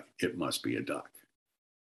like a duck, it must be a duck.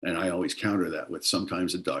 And I always counter that with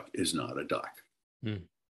sometimes a duck is not a duck,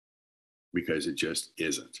 because it just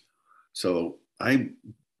isn't. So I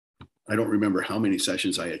don't remember how many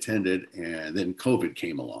sessions I attended, and then COVID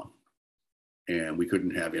came along and we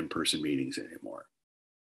couldn't have in-person meetings anymore.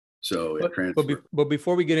 So it transferred. But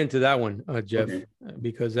before we get into that one, Jeff, okay,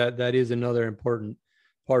 because that is another important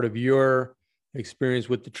part of your experience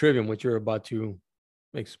with the Trivium, which you're about to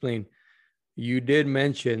explain. You did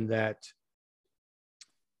mention that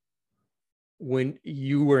when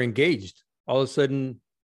you were engaged, all of a sudden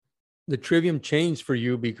the Trivium changed for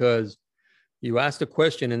you because you asked a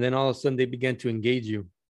question and then all of a sudden they began to engage you.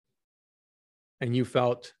 And you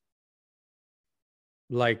felt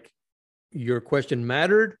like your question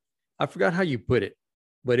mattered. I forgot how you put it,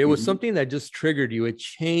 but it was something that just triggered you. It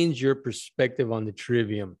changed your perspective on the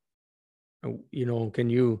Trivium. You know, can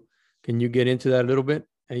you get into that a little bit?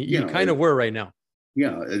 And you kind of were right now.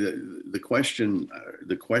 Yeah, the questions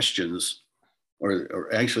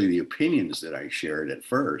or actually the opinions that I shared at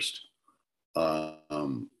first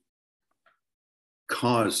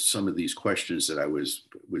caused some of these questions that I was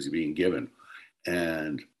being given.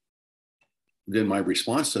 And then my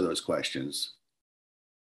response to those questions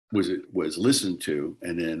was listened to,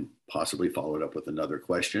 and then possibly followed up with another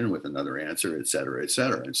question, with another answer, et cetera,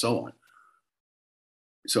 and so on.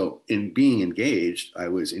 So in being engaged, I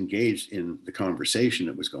was engaged in the conversation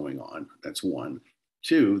that was going on. That's one.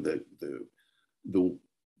 Two, the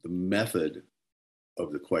method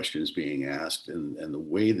of the questions being asked and the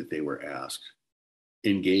way that they were asked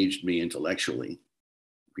engaged me intellectually,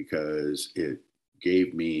 because it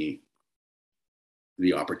gave me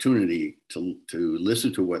the opportunity to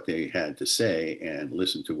listen to what they had to say and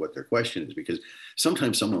listen to what their question is. Because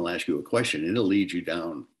sometimes someone will ask you a question and it'll lead you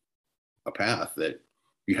down a path that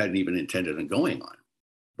you hadn't even intended on going on,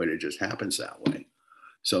 but it just happens that way.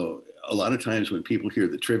 So a lot of times when people hear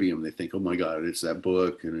the Trivium, they think, oh my God, it's that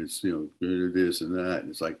book and it's, this and that. And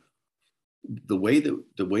it's like the way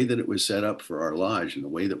that it was set up for our lodge and the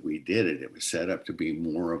way that we did it, it was set up to be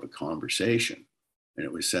more of a conversation, and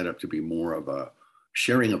it was set up to be more of a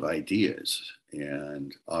sharing of ideas.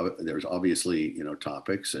 And there's obviously,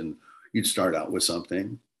 topics, and you'd start out with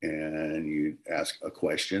something and you'd ask a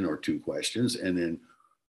question or two questions, and then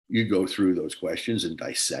you go through those questions and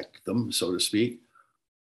dissect them, so to speak.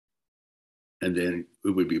 And then it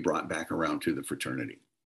would be brought back around to the fraternity.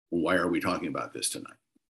 Well, why are we talking about this tonight?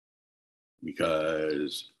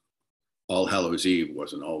 Because All Hallows Eve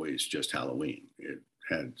wasn't always just Halloween. It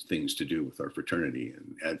had things to do with our fraternity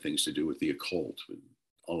and had things to do with the occult and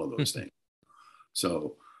all of those things.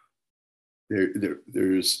 So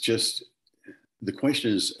there's just, the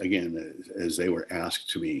questions, again, as they were asked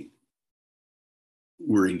to me,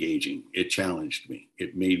 were engaging. It challenged me.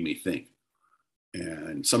 It made me think.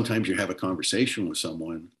 And sometimes you have a conversation with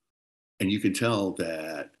someone and you can tell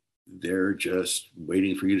that they're just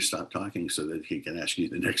waiting for you to stop talking so that he can ask you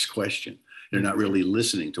the next question. They're not really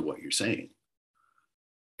listening to what you're saying.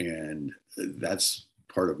 And that's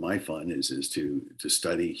part of my fun is to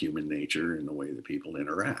study human nature and the way that people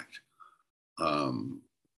interact.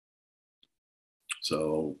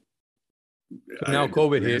 So now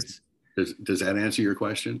COVID hits. Does that answer your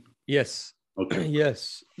question? Yes. Okay.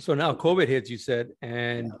 Yes. So now COVID hits, you said,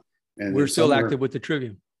 and And we're still active with the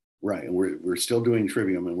Trivium. Right. And we're still doing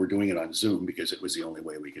Trivium, and we're doing it on Zoom because it was the only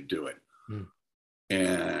way we could do it.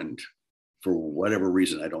 And for whatever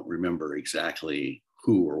reason, I don't remember exactly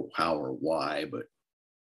who or how or why, but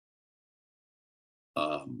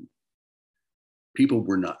people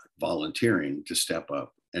were not volunteering to step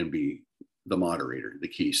up and be the moderator, the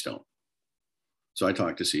keystone. So I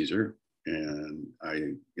talked to Caesar, and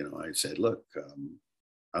I said, look,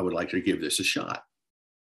 I would like to give this a shot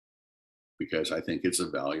because I think it's a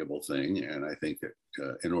valuable thing. And I think that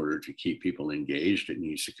in order to keep people engaged, it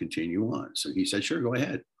needs to continue on. So he said, sure, go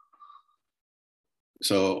ahead.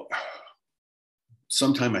 So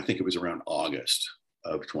sometime, I think it was around August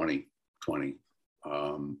of 2020,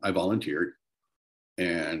 I volunteered,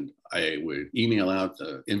 and I would email out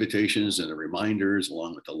the invitations and the reminders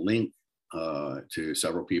along with the link to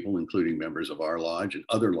several people, including members of our lodge and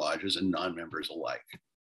other lodges and non-members alike.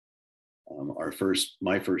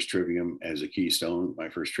 My first Trivium as a keystone, my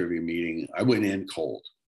first Trivium meeting, I went in cold.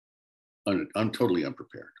 I'm totally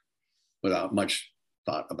unprepared, without much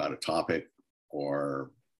thought about a topic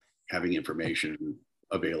or having information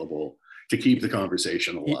available to keep the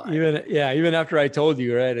conversation alive. Even after I told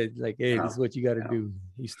you, right? It's like, hey, this is what you got to do.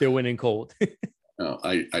 You still went in cold. No,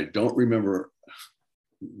 I don't remember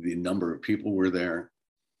the number of people were there,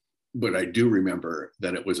 but I do remember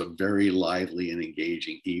that it was a very lively and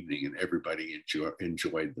engaging evening, and everybody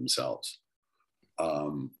enjoyed themselves.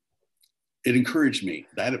 It encouraged me.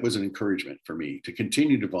 It was an encouragement for me to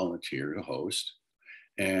continue to volunteer to host.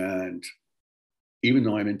 And even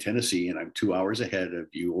though I'm in Tennessee and I'm 2 hours ahead of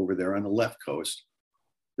you over there on the left coast,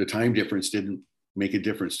 the time difference didn't make a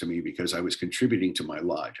difference to me because I was contributing to my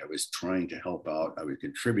lodge. I was trying to help out. I was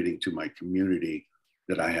contributing to my community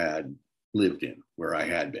that I had lived in, where I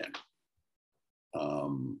had been.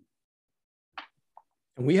 And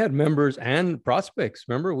we had members and prospects.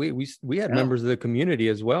 Remember, we had members of the community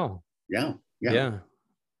as well. Yeah.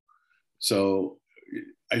 So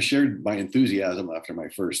I shared my enthusiasm after my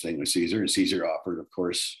first thing with Caesar, and Caesar offered, of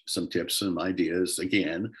course, some tips and ideas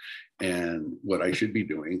again, and what I should be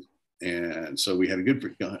doing. And so we had a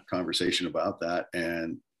good conversation about that.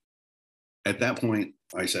 And at that point,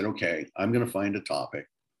 I said, okay, I'm going to find a topic,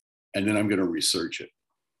 and then I'm going to research it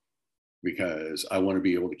because I want to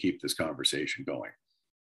be able to keep this conversation going.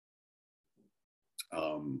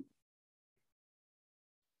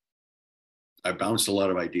 I bounced a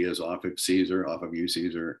lot of ideas off of Caesar, off of you,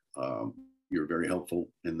 Caesar. You're very helpful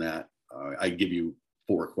in that. I give you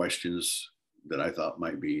 4 questions that I thought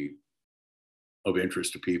might be of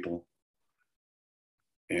interest to people.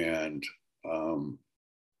 And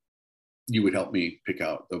you would help me pick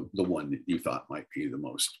out the one that you thought might be the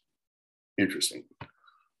most interesting.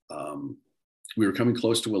 We were coming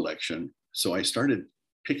close to election, so I started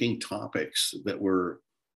picking topics that were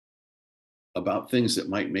about things that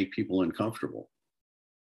might make people uncomfortable,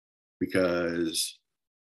 because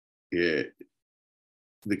the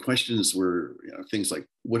questions were, things like,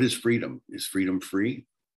 what is freedom? Is freedom free?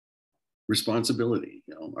 Responsibility,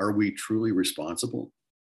 are we truly responsible?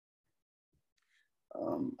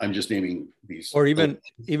 I'm just naming these. Or even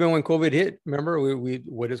when COVID hit, remember we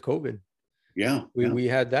what is COVID? Yeah, we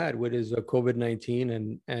had that. What is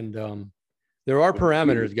COVID-19? And there are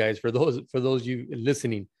parameters, guys, for those you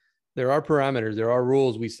listening. There are parameters. There are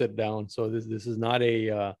rules we set down. So this is not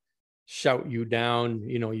a shout you down.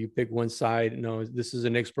 You pick one side. No, this is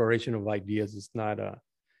an exploration of ideas. It's not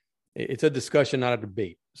it's a discussion, not a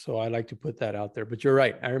debate. So I like to put that out there. But you're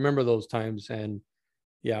right. I remember those times, and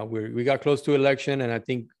yeah, we got close to election, and I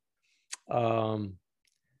think one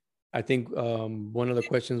of the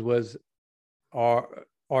questions was,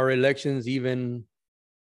 are elections even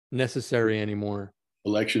necessary anymore?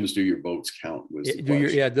 Elections, do your votes count?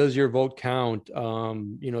 Does your vote count?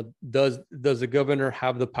 Does the governor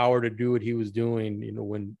have the power to do what he was doing?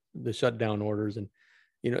 When the shutdown orders, and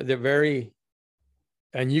they're very,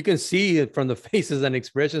 and you can see it from the faces and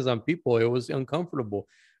expressions on people. It was uncomfortable,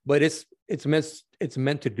 but it's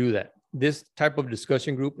meant to do that. This type of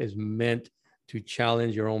discussion group is meant to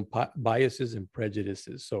challenge your own biases and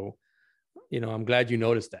prejudices. So, I'm glad you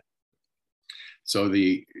noticed that. So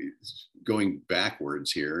going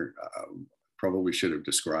backwards here, probably should have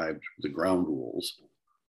described the ground rules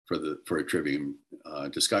for a Trivium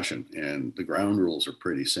discussion. And the ground rules are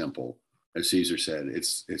pretty simple. As Caesar said,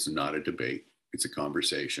 it's not a debate. It's a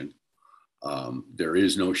conversation. There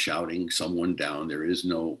is no shouting someone down. There is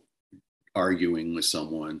no arguing with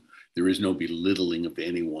someone. There is no belittling of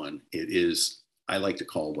anyone. It is, I like to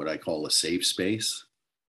call what I call a safe space,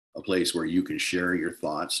 a place where you can share your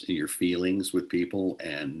thoughts and your feelings with people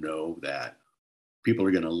and know that people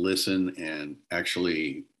are going to listen and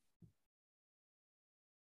actually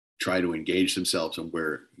try to engage themselves in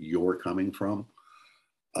where you're coming from.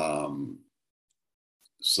 One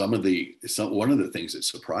of the things that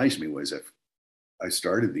surprised me was, if I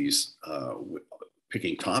started these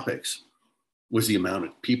picking topics, was the amount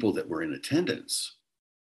of people that were in attendance,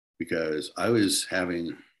 because I was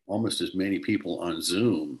having almost as many people on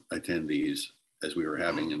Zoom attendees as we were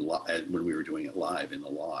having when we were doing it live in the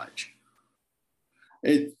lodge.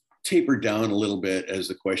 It tapered down a little bit as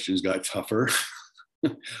the questions got tougher.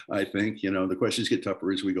 I think, the questions get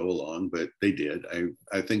tougher as we go along, but they did.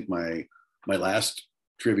 I think my last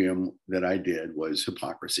Trivium that I did was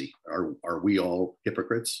hypocrisy. Are we all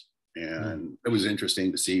hypocrites? And it was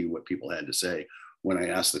interesting to see what people had to say. When I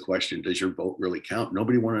asked the question, does your vote really count?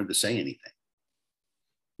 Nobody wanted to say anything.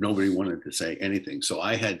 Nobody wanted to say anything. So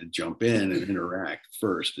I had to jump in and interact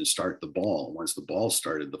first and start the ball. Once the ball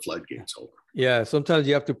started, the floodgates opened. Yeah, sometimes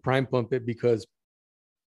you have to prime pump it, because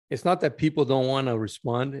it's not that people don't want to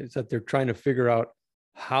respond. It's that they're trying to figure out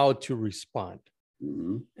how to respond.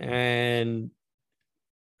 Mm-hmm. And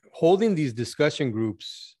holding these discussion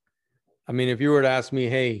groups, I mean, if you were to ask me,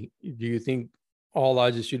 hey, do you think all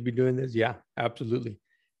lodges should be doing this? Yeah, absolutely.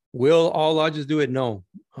 Will all lodges do it? No,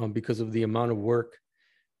 because of the amount of work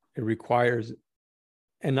it requires,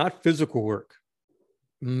 and not physical work,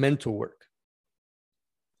 mental work.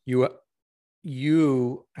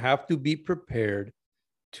 You have to be prepared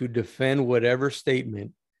to defend whatever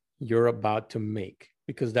statement you're about to make,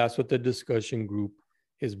 because that's what the discussion group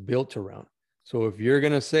is built around. So if you're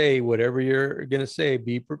going to say whatever you're going to say,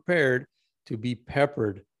 be prepared to be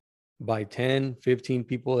peppered by 10, 15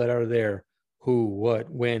 people that are there. Who, what,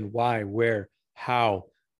 when, why, where, how.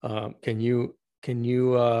 Can you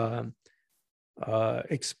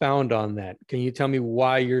expound on that? Can you tell me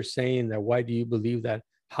why you're saying that? Why do you believe that?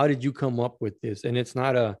 How did you come up with this? And it's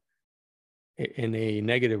not in a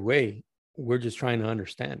negative way. We're just trying to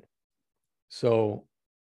understand. So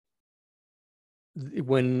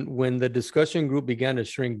when the discussion group began to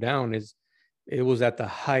shrink down, it was at the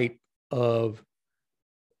height of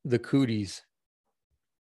the cooties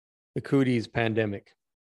pandemic.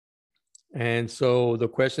 And so the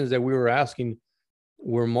questions that we were asking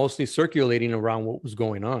were mostly circulating around what was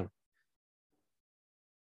going on.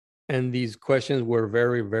 And these questions were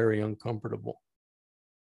very, very uncomfortable,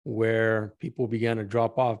 where people began to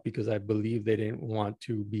drop off because I believe they didn't want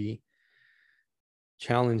to be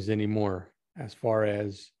challenged anymore as far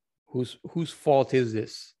as whose fault is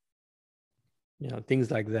this,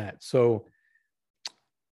 things like that. So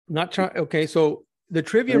not trying. Okay, so the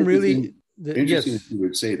trivium really. Interesting Yes. that you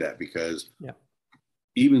would say that, because Yeah.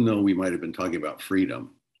 even though we might have been talking about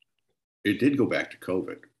freedom, it did go back to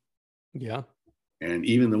COVID. Yeah. And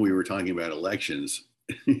even though we were talking about elections,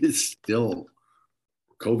 it's still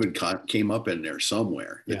COVID came up in there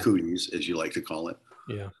somewhere. The cooties, as you like to call it.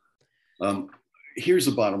 Yeah. Here's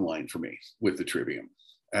the bottom line for me with the Trivium.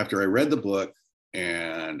 After I read the book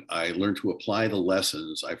and I learned to apply the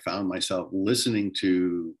lessons, I found myself listening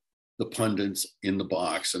to the pundits in the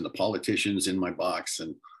box and the politicians in my box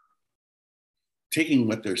and taking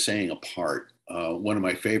what they're saying apart. One of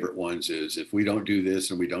my favorite ones is, if we don't do this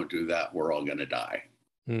and we don't do that, we're all going to die.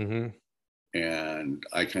 Mm-hmm. And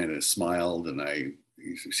I kind of smiled, and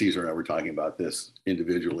Caesar and I were talking about this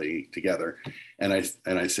individually together. And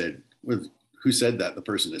I said, well, who said that? The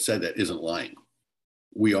person that said that isn't lying.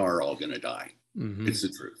 We are all going to die. Mm-hmm. It's the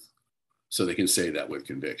truth. So they can say that with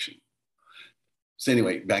conviction. So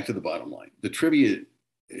anyway, back to the bottom line. The trivia,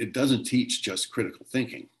 it doesn't teach just critical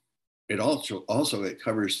thinking. It also it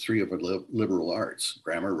covers three of the liberal arts: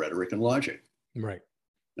 grammar, rhetoric, and logic. Right.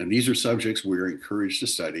 And these are subjects we're encouraged to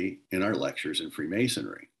study in our lectures in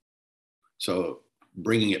Freemasonry. So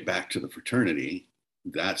bringing it back to the fraternity,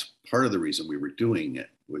 that's part of the reason we were doing it,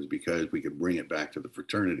 was because we could bring it back to the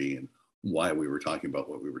fraternity and why we were talking about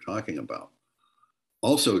what we were talking about.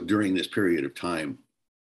 Also, during this period of time,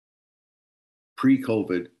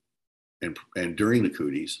 pre-COVID and during the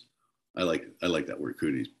cooties, I like that word,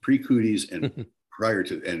 cooties, pre-cooties and prior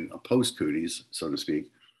to and post-cooties, so to speak,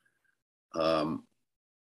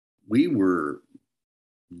 we were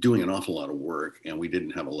doing an awful lot of work and we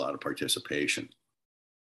didn't have a lot of participation.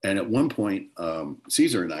 And at one point,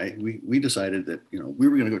 Caesar and I, we decided that, we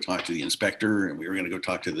were going to go talk to the inspector, and we were going to go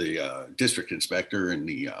talk to the district inspector and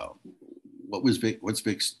the, what's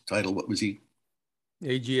Vic's title? What was he?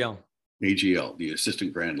 AGL, the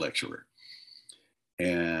assistant grand lecturer.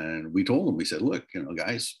 And we told him, we said, look,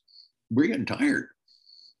 guys, we're getting tired.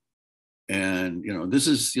 And, this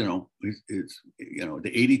is, it's,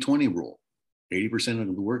 the 80-20 rule. 80%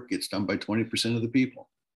 of the work gets done by 20% of the people.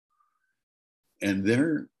 And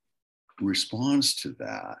their response to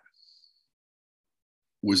that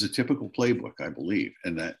was a typical playbook, I believe.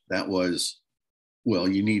 And that was, well,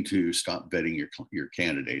 you need to stop vetting your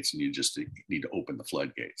candidates, and you just need to open the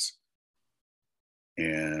floodgates.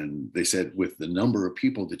 And they said, with the number of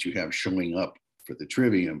people that you have showing up for the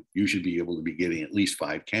Trivium, you should be able to be getting at least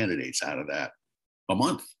 5 candidates out of that a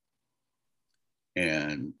month.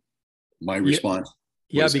 And my response,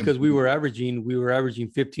 because we were averaging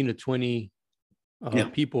 15 to 20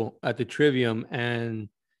 people at the Trivium, and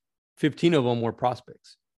 15 of them were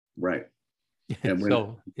prospects. Right. And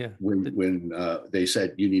when they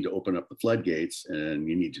said you need to open up the floodgates and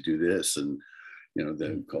you need to do this, and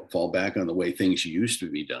then fall back on the way things used to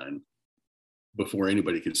be done, before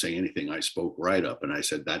anybody could say anything, I spoke right up and I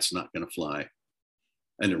said, that's not going to fly.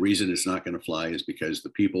 And the reason it's not going to fly is because the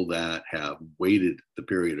people that have waited the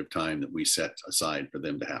period of time that we set aside for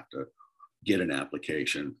them to have to get an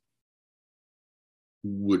application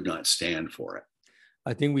would not stand for it.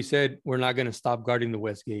 I think we said we're not going to stop guarding the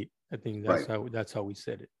West Gate. I think that's how we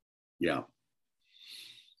said it. Yeah.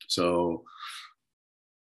 So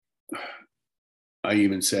I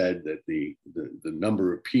even said that the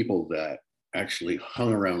number of people that actually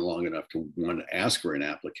hung around long enough to want to ask for an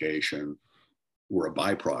application were a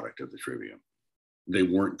byproduct of the Trivium. They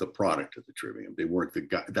weren't the product of the Trivium. They weren't the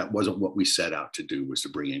guy. That wasn't what we set out to do, was to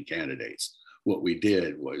bring in candidates. What we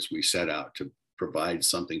did was we set out to provide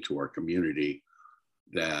something to our community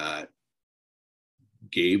that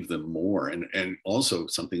gave them more. And also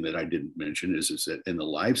something that I didn't mention is that in the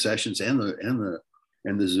live sessions and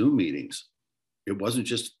the Zoom meetings, it wasn't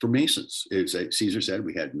just for Masons. It's like Caesar said,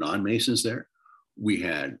 we had non-Masons there. We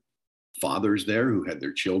had fathers there who had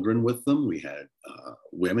their children with them. We had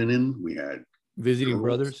women in. We had visiting girls.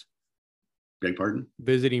 Brothers. Beg pardon?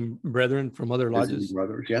 Visiting brethren from other lodges. Visiting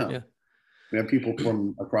brothers, yeah. We had people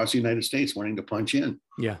from across the United States wanting to punch in.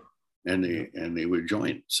 Yeah. And they would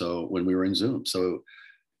join. So when we were in Zoom, so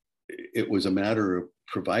it was a matter of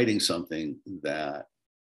providing something that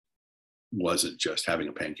wasn't just having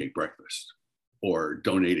a pancake breakfast or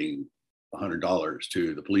donating $100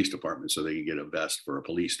 to the police department so they could get a vest for a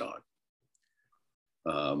police dog.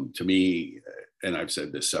 To me, and I've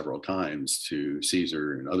said this several times to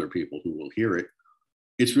Caesar and other people who will hear it,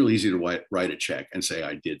 it's real easy to write a check and say,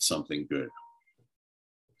 I did something good.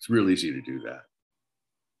 It's real easy to do that.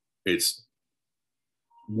 It's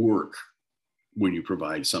work when you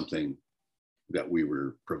provide something that we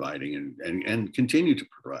were providing and continue to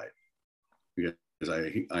provide, because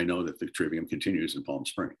I know that the Trivium continues in Palm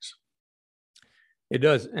Springs. It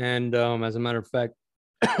does. And as a matter of fact,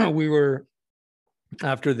 we were,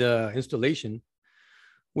 after the installation,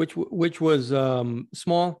 which was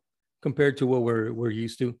small compared to what we're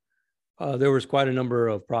used to, there was quite a number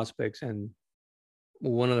of prospects. And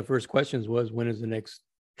one of the first questions was, when is the next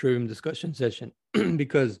Trivium discussion session?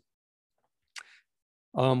 Because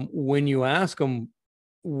when you ask them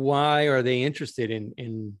why are they interested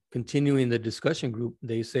in continuing the discussion group,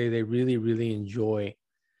 they say they really, really enjoy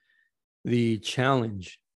the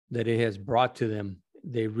challenge that it has brought to them.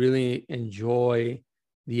 They really enjoy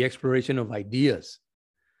the exploration of ideas.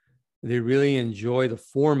 They really enjoy the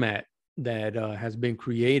format that has been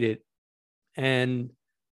created. And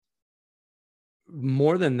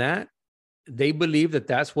more than that, they believe that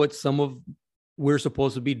that's what we're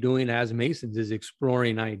supposed to be doing as Masons, is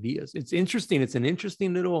exploring ideas. It's interesting. It's an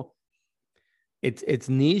interesting little, it's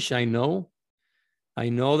niche. I know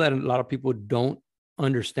that a lot of people don't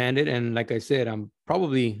understand it. And like I said,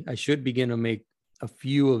 I should begin to make a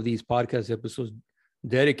few of these podcast episodes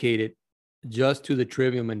dedicated just to the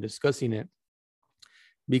Trivium and discussing it.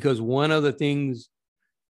 Because one of the things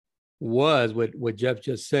was what Jeff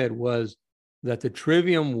just said, was that the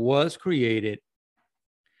Trivium was created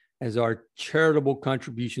as our charitable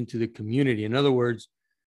contribution to the community. In other words,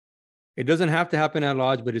 it doesn't have to happen at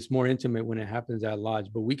Lodge, but it's more intimate when it happens at Lodge.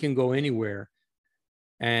 But we can go anywhere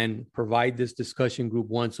and provide this discussion group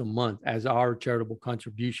once a month as our charitable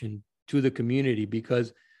contribution to the community,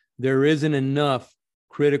 because there isn't enough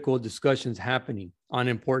critical discussions happening on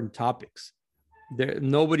important topics.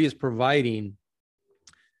 Nobody is providing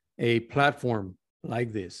a platform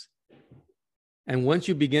like this. And once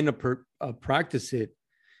you begin to practice it,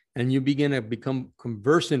 and you begin to become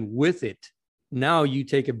conversant with it, now you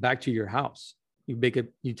take it back to your house. You take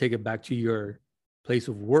it back to your place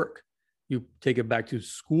of work. You take it back to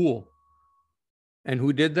school. And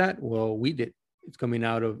who did that? Well, we did. It's coming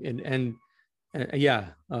out of,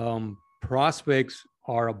 prospects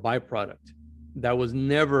are a byproduct. That was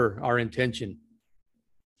never our intention,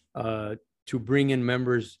 to bring in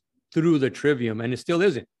members through the Trivium, and it still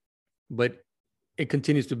isn't, but it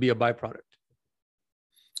continues to be a byproduct.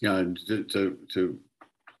 Yeah, and to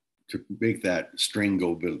make that string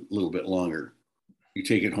go a little bit longer, you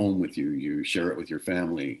take it home with you, you share it with your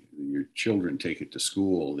family, your children take it to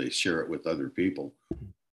school, they share it with other people,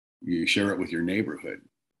 you share it with your neighborhood,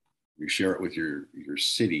 you share it with your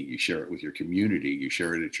city, you share it with your community, you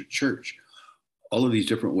share it at your church. All of these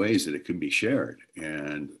different ways that it can be shared.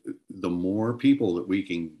 And the more people that we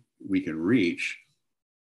can reach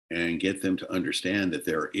and get them to understand that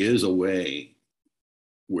there is a way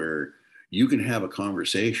where you can have a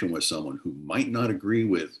conversation with someone who might not agree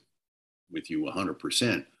with you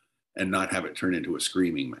 100% and not have it turn into a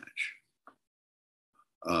screaming match.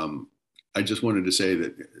 I just wanted to say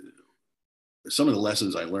that some of the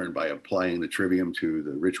lessons I learned by applying the Trivium to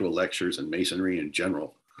the ritual lectures and Masonry in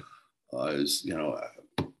general is,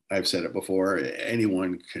 I've said it before,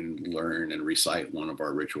 anyone can learn and recite one of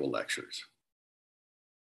our ritual lectures.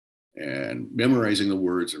 And memorizing the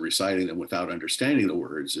words and reciting them without understanding the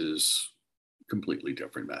words is a completely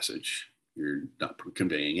different message. You're not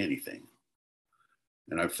conveying anything.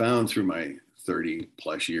 And I've found through my 30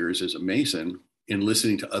 plus years as a Mason, in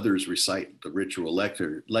listening to others recite the ritual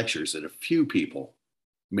lectures, that a few people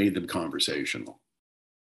made them conversational.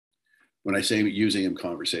 When I say using them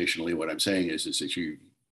conversationally, what I'm saying is that you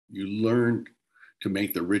learn to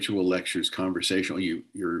make the ritual lectures conversational. You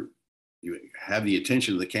have the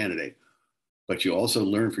attention of the candidate, but you also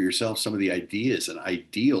learn for yourself some of the ideas and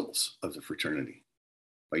ideals of the fraternity.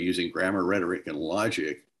 By using grammar, rhetoric, and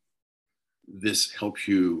logic, this helps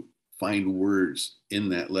you find words in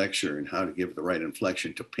that lecture and how to give the right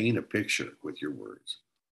inflection to paint a picture with your words.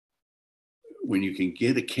 When you can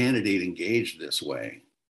get a candidate engaged this way,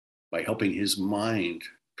 by helping his mind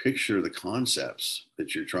picture the concepts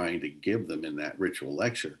that you're trying to give them in that ritual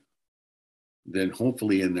lecture, then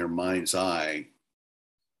hopefully in their mind's eye,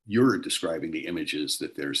 you're describing the images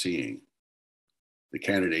that they're seeing. The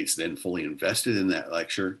candidate's then fully invested in that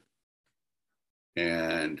lecture.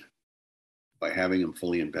 And by having them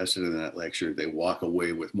fully invested in that lecture, they walk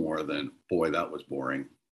away with more than, boy, that was boring.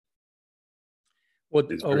 Well,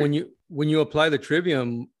 when you apply the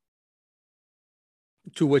Trivium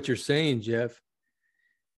to what you're saying, Jeff,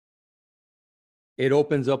 it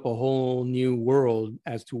opens up a whole new world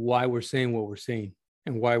as to why we're saying what we're saying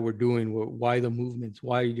and why we're doing why the movements,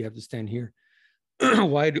 why you have to stand here,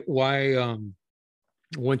 why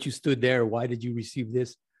once you stood there, why did you receive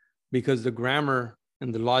this? Because the grammar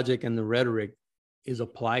and the logic and the rhetoric is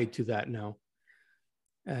applied to that now.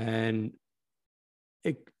 And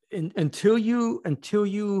until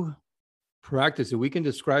you practice it, we can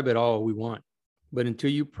describe it all we want, but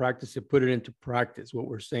until you practice it, put it into practice, what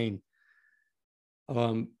we're saying,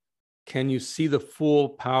 can you see the full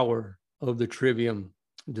power of the Trivium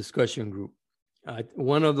discussion group?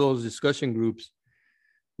 One of those discussion groups,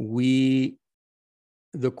 the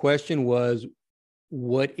question was,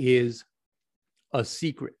 what is a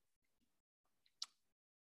secret?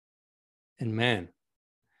 And man,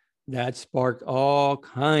 that sparked all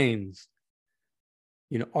kinds.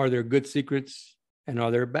 Are there good secrets and are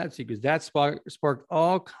there bad secrets? That sparked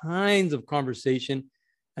all kinds of conversation.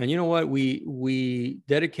 And you know what? We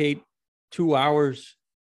dedicate 2 hours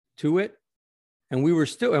to it. And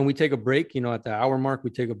we take a break, at the hour mark, we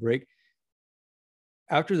take a break.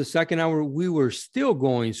 After the second hour, we were still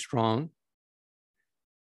going strong.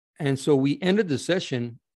 And so we ended the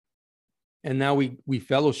session, and now we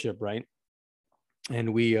fellowship, right?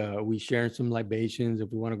 And we share some libations.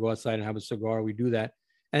 If we want to go outside and have a cigar, we do that.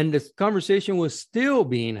 And this conversation was still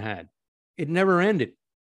being had. It never ended.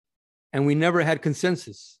 And we never had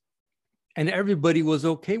consensus. And everybody was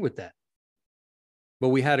okay with that. But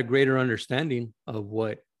we had a greater understanding of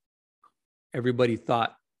what everybody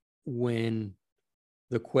thought when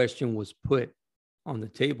the question was put on the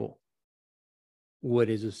table. What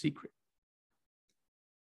is a secret?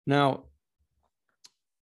 Now,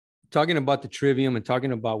 talking about the Trivium and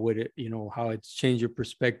talking about what it, how it's changed your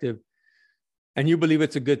perspective, and you believe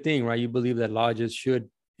it's a good thing, right? You believe that lodges should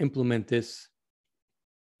implement this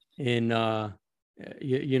in,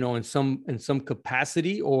 in some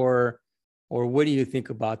capacity, or what do you think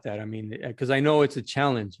about that? I mean, because I know it's a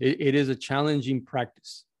challenge. It is a challenging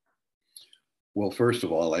practice. Well, first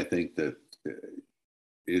of all, I think that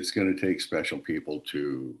it's going to take special people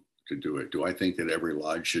to do it. Do I think that every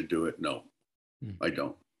lodge should do it? No, I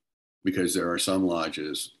don't. Because there are some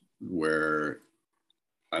lodges where,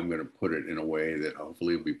 I'm going to put it in a way that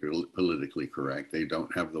hopefully will be politically correct, they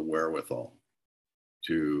don't have the wherewithal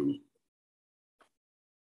to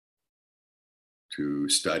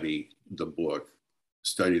study the book,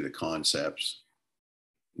 study the concepts,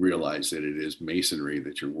 realize that it is masonry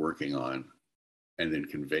that you're working on, and then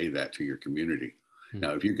convey that to your community.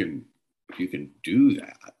 Now, if you can do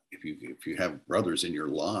that, if you have brothers in your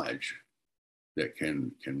lodge that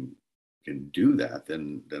can do that,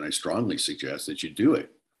 then I strongly suggest that you do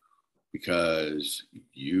it, because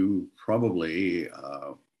you probably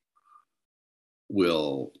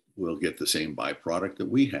will get the same byproduct that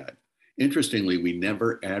we had. Interestingly, we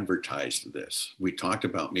never advertised this. We talked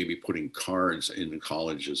about maybe putting cards in the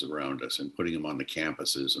colleges around us and putting them on the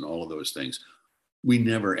campuses and all of those things. We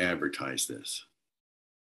never advertised this.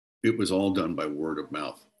 It was all done by word of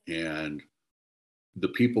mouth. And the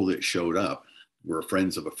people that showed up were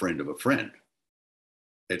friends of a friend of a friend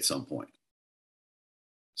at some point.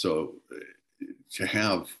 So to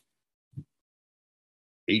have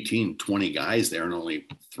 18, 20 guys there and only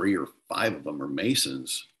 3 or 5 of them are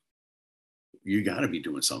Masons, you got to be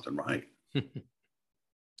doing something right.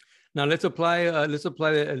 Now let's apply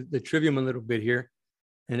the Trivium a little bit here,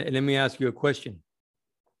 and let me ask you a question.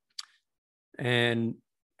 And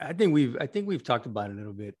I think we've talked about it a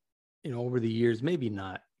little bit, over the years. Maybe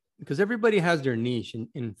not, because everybody has their niche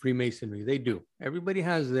in Freemasonry. They do. Everybody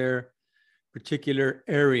has their particular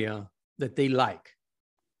area that they like.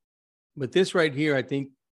 But this right here, I think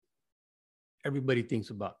everybody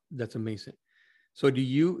thinks about. That's a Mason. So do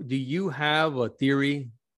you have a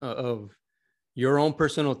theory of your own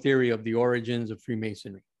personal theory of the origins of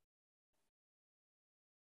Freemasonry?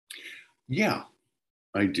 Yeah,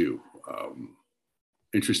 I do.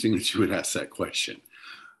 Interesting that you would ask that question,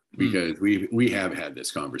 because we have had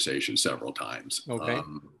this conversation several times. Okay.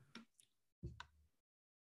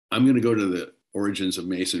 I'm going to go to the origins of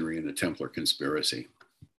Masonry and the Templar conspiracy,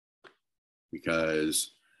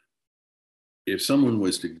 because if someone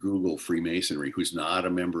was to Google Freemasonry who's not a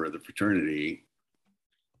member of the fraternity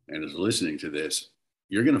and is listening to this,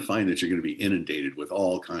 you're going to find that you're going to be inundated with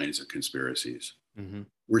all kinds of conspiracies. Mm-hmm.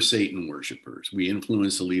 We're Satan worshipers. We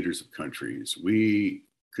influence the leaders of countries. We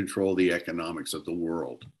control the economics of the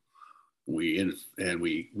world. We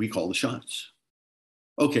call the shots.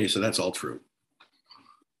 Okay, so that's all true.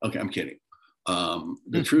 Okay, I'm kidding.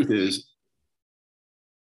 The truth is,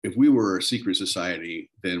 if we were a secret society,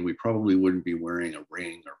 then we probably wouldn't be wearing a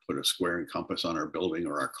ring or put a square and compass on our building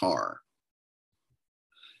or our car.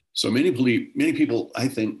 So many people, I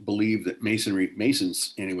think, believe that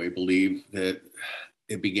Masons anyway, believe that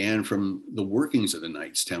it began from the workings of the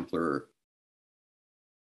Knights Templar,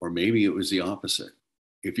 or maybe it was the opposite.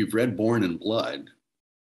 If you've read Born in Blood,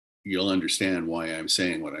 you'll understand why I'm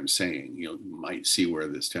saying what I'm saying. You might see where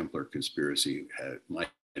this Templar conspiracy might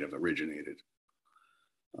have originated.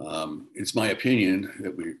 It's my opinion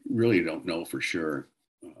that we really don't know for sure.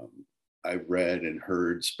 I've read and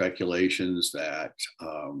heard speculations that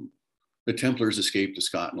the Templars escaped to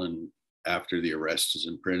Scotland after the arrests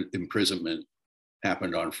and imprisonment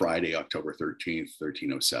happened on Friday, October 13th,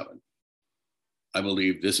 1307. I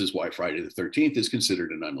believe this is why Friday the 13th is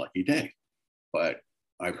considered an unlucky day. But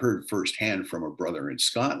I've heard firsthand from a brother in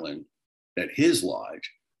Scotland that his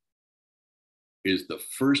lodge is the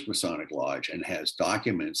first Masonic lodge and has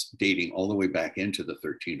documents dating all the way back into the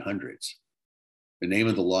 1300s. The name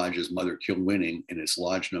of the lodge is Mother Kilwinning, and its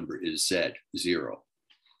lodge number is Z0.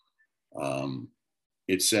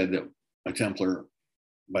 It's said that a Templar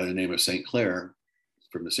by the name of St. Clair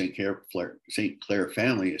from the St. Clair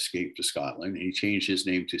family escaped to Scotland. He changed his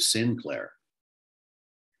name to Sinclair.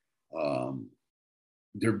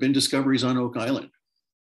 There have been discoveries on Oak Island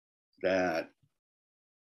that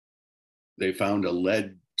they found a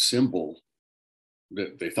lead symbol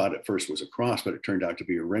that they thought at first was a cross, but it turned out to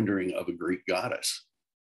be a rendering of a Greek goddess.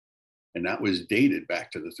 And that was dated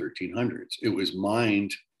back to the 1300s. It was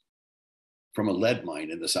mined from a lead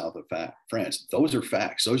mine in the south of France. Those are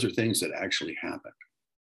facts. Those are things that actually happened.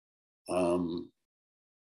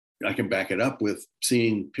 I can back it up with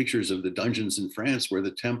seeing pictures of the dungeons in France where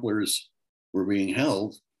the Templars were being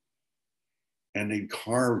held, and they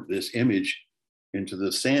carved this image into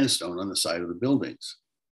the sandstone on the side of the buildings.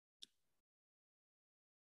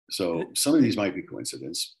 So some of these might be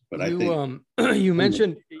coincidence, but I think you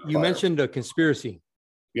mentioned a conspiracy.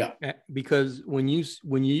 Yeah, because when you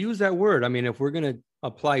use that word, I mean, if we're going to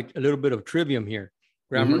apply a little bit of trivium here,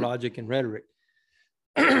 grammar, logic, and rhetoric,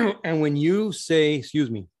 and when you say,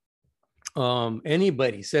 excuse me,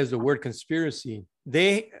 anybody says the word conspiracy,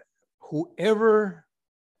 whoever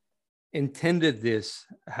intended this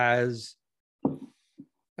has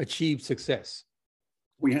achieved success.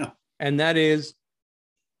 We have. And that is,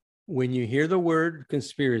 when you hear the word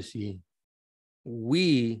conspiracy,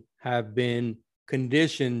 we have been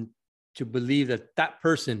conditioned to believe that that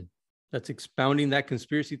person that's expounding that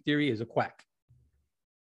conspiracy theory is a quack.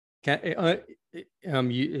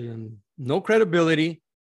 No credibility.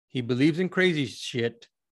 He believes in crazy shit.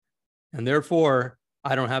 And therefore,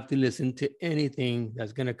 I don't have to listen to anything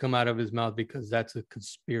that's going to come out of his mouth because that's a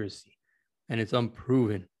conspiracy and it's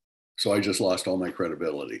unproven. So I just lost all my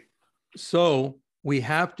credibility. So we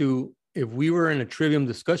have to, if we were in a trivium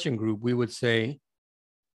discussion group, we would say,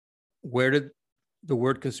 where did the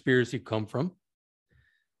word conspiracy come from?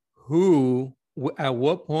 At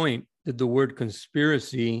what point did the word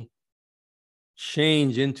conspiracy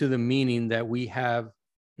change into the meaning that we have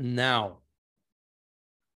now?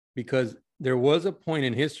 Because there was a point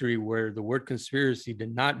in history where the word conspiracy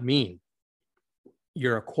did not mean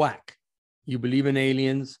you're a quack. You believe in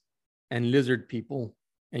aliens and lizard people,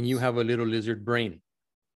 and you have a little lizard brain.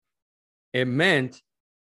 It meant,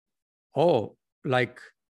 like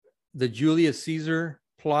the Julius Caesar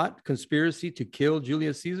plot conspiracy to kill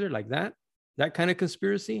Julius Caesar, like that kind of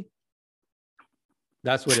conspiracy.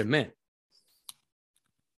 That's what it meant.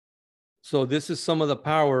 So this is some of the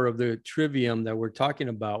power of the trivium that we're talking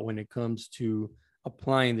about when it comes to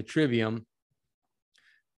applying the trivium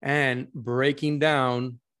and breaking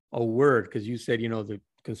down a word. Because you said, the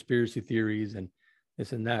conspiracy theories and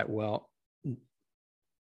this and that. Well,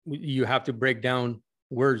 you have to break down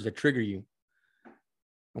words that trigger you.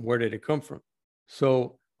 And where did it come from?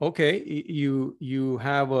 So, okay, you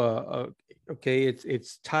have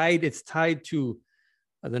it's tied to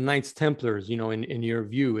the Knights Templars, in your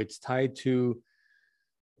view. It's tied to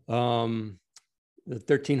the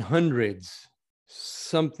 1300s.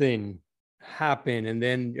 Something happened, and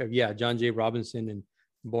then John J. Robinson and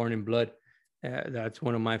Born in Blood. That's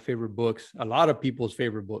one of my favorite books. A lot of people's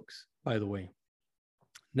favorite books, by the way.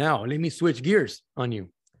 Now, let me switch gears on you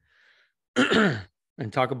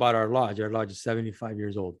and talk about our lodge. Our lodge is 75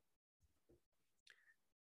 years old.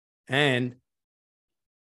 And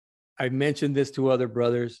I mentioned this to other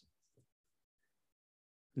brothers.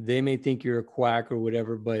 They may think you're a quack or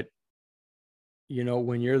whatever, but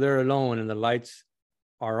when you're there alone and the lights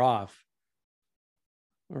are off,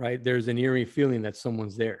 right, there's an eerie feeling that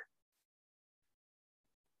someone's there.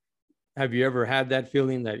 Have you ever had that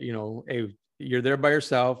feeling that, hey, you're there by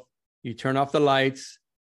yourself, you turn off the lights,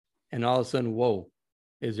 and all of a sudden, whoa,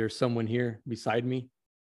 is there someone here beside me?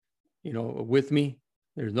 With me?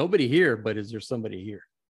 There's nobody here, but is there somebody here?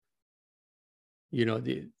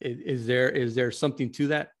 Is there something to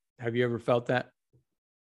that? Have you ever felt that?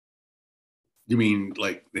 You mean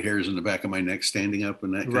like the hairs in the back of my neck standing up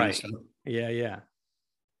and that kind of stuff? Yeah.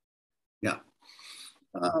 Yeah.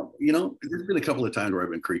 There's been a couple of times where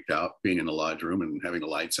I've been creeped out being in the lodge room and having the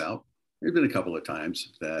lights out. There's been a couple of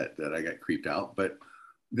times that I got creeped out, but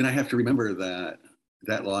then I have to remember that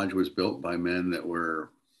that lodge was built by men that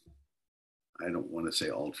were, I don't want to say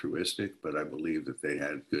altruistic, but I believe that they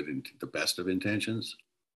had the best of intentions.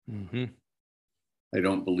 Mm-hmm. I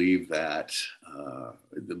don't believe that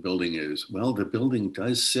the building the building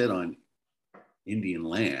does sit on Indian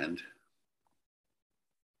land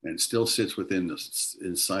and still sits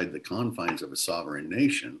inside the confines of a sovereign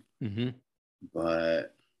nation. Mm-hmm.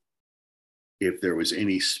 But if there was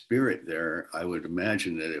any spirit there, I would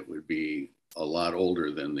imagine that it would be a lot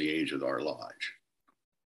older than the age of our lodge.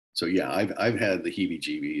 So yeah, I've had the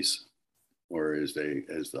heebie-jeebies, or as the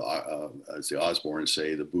Osbornes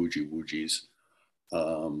say, the bougie woogies,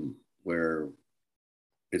 where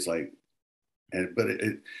it's like,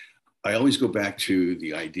 I always go back to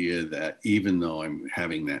the idea that even though I'm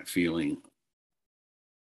having that feeling,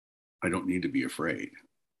 I don't need to be afraid,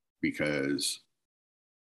 because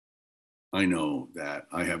I know that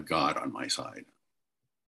I have God on my side.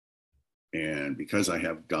 And because I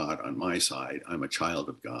have God on my side, I'm a child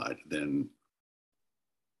of God, then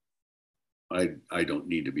I don't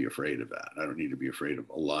need to be afraid of that. I don't need to be afraid of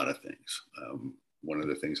a lot of things. One of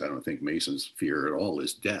the things I don't think Masons fear at all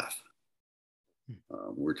is death.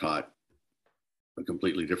 We're taught a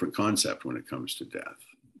completely different concept when it comes to death.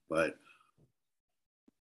 But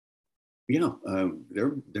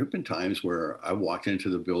there have been times where I walked into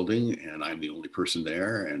the building and I'm the only person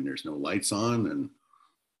there, and there's no lights on, and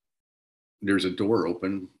there's a door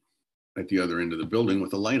open at the other end of the building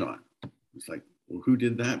with a light on. It's like, well, who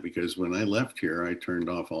did that? Because when I left here, I turned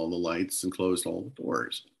off all the lights and closed all the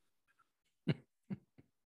doors.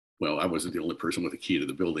 Well, I wasn't the only person with a key to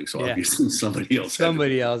the building, so obviously somebody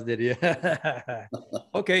else did. Yeah.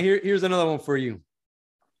 Okay, here's another one for you.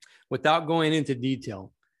 Without going into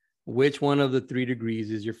detail, which one of the 3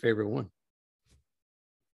 degrees is your favorite one?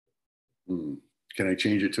 Can I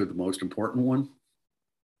change it to the most important one?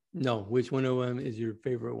 No, which one of them is your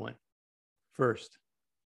favorite one first?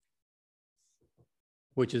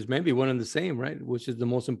 Which is maybe one and the same, right? Which is the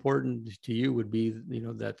most important to you would be,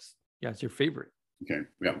 it's your favorite. Okay.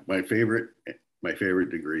 Yeah. My favorite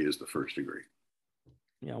degree is the 1st degree.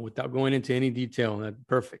 Yeah. Without going into any detail.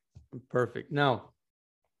 Perfect. Now,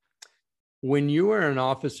 when you were an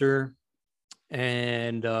officer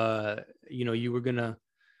and, you were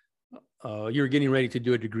getting ready to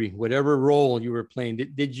do a degree, whatever role you were playing,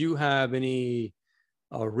 did you have any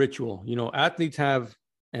ritual? Athletes have,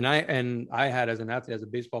 and I had, as an athlete, as a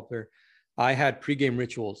baseball player, I had pregame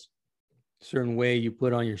rituals. Certain way you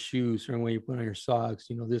put on your shoes, certain way you put on your socks,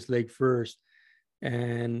 this leg first.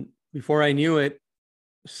 And before I knew it,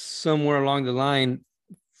 somewhere along the line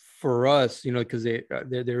for us, because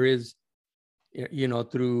there is,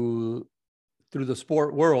 through the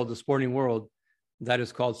sporting world, that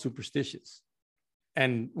is called superstitious.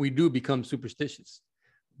 And we do become superstitious.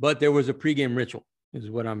 But there was a pregame ritual, is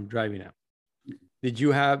what I'm driving at. Did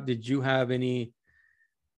you have any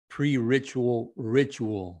ritual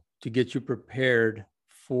to get you prepared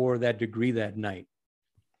for that degree that night?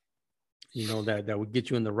 That would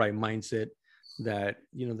get you in the right mindset, that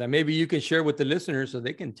maybe you can share with the listeners so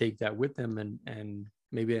they can take that with them and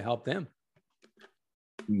maybe help them.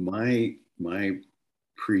 My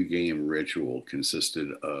pregame ritual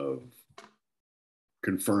consisted of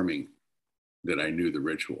confirming that I knew the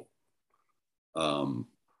ritual. I'll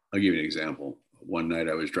give you an example. One night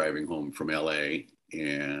I was driving home from LA,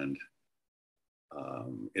 and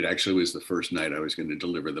it actually was the first night I was going to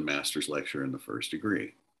deliver the master's lecture in the 1st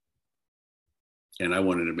degree. And I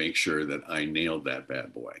wanted to make sure that I nailed that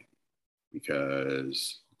bad boy,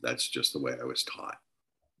 because that's just the way I was taught.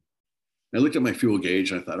 I looked at my fuel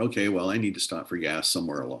gauge and I thought, okay, well, I need to stop for gas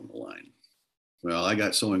somewhere along the line. Well, I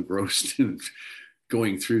got so engrossed in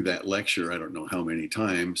going through that lecture, I don't know how many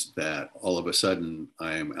times, that all of a sudden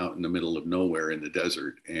I am out in the middle of nowhere in the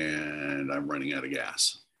desert and I'm running out of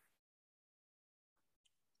gas.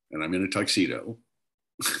 And I'm in a tuxedo.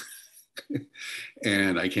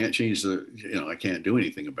 And I can't change I can't do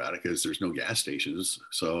anything about it because there's no gas stations.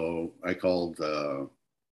 So I called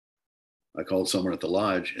someone at the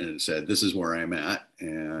lodge and said, this is where I'm at,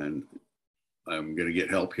 and I'm going to get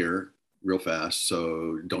help here real fast.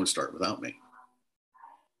 So don't start without me.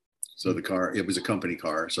 So it was a company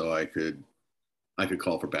car, so I could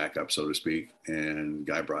call for backup, so to speak. And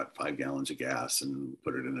guy brought 5 gallons of gas and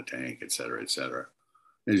put it in the tank, et cetera, et cetera.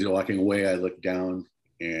 As he's walking away, I looked down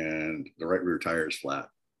and the right rear tire is flat.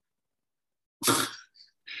 And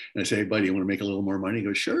I say, hey, buddy, you want to make a little more money? He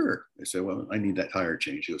goes, sure. I said, well, I need that tire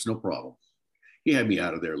change. He goes, no problem. he had me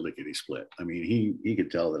out of there lickety split. I mean, he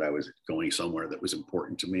could tell that I was going somewhere that was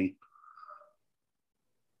important to me.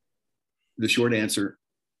 The short answer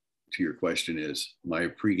to your question is my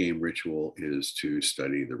pregame ritual is to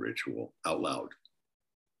study the ritual out loud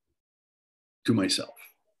to myself,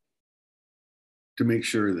 to make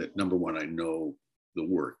sure that number one, I know the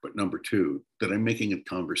work, but number two, that I'm making it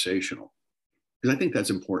conversational, because I think that's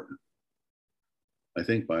important. I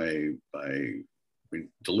think by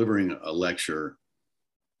delivering a lecture,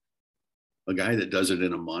 a guy that does it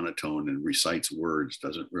in a monotone and recites words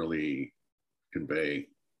doesn't really convey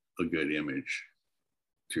a good image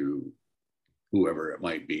to whoever it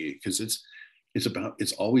might be, because it's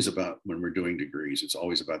always about, when we're doing degrees, it's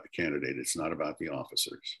always about the candidate. It's not about the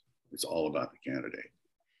officers. It's all about the candidate.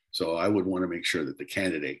 So I would want to make sure that the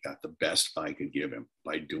candidate got the best I could give him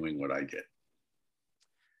by doing what I did.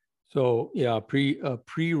 So yeah,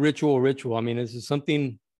 pre-ritual. I mean, this is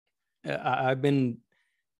something I've been,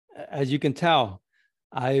 as you can tell,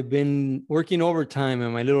 I've been working overtime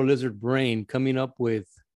in my little lizard brain, coming up with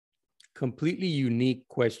completely unique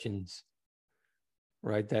questions,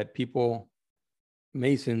 right? That people,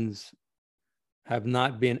 Masons, have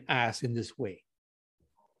not been asked in this way.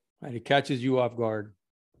 Right? It catches you off guard,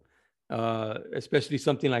 especially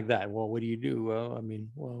something like that. Well, what do you do? Well, I mean,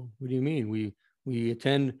 well, what do you mean? We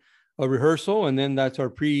attend a rehearsal and then that's our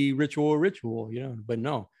pre-ritual, you know, but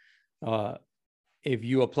no. If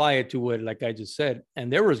you apply it to what, like I just said,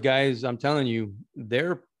 and there was guys, I'm telling you,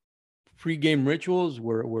 their pre-game rituals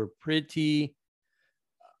were pretty,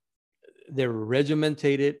 they were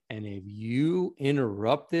regimented. And if you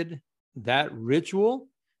interrupted that ritual,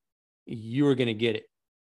 you were going to get it.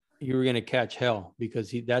 You were going to catch hell,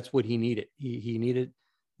 because that's what he needed. He needed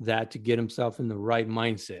that to get himself in the right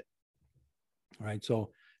mindset. All right.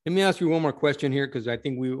 So let me ask you one more question here, because I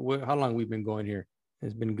think how long we've been going here.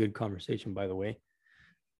 It's been a good conversation, by the way.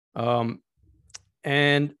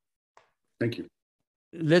 And thank you.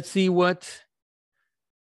 Let's see what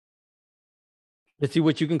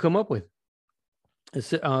you can come up with.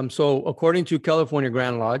 So according to California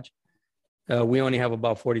Grand Lodge, we only have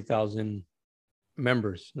about 40,000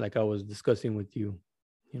 members, like I was discussing with you,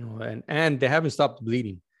 you know, and they haven't stopped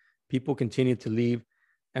bleeding. People continue to leave.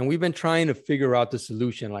 And we've been trying to figure out the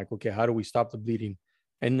solution, like, okay, how do we stop the bleeding?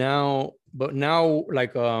 And now,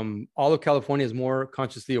 like all of California is more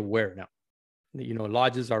consciously aware now. You know,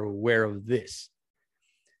 lodges are aware of this.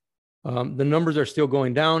 The numbers are still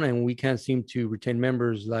going down and we can't seem to retain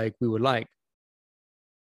members like we would like.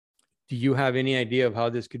 Do you have any idea of how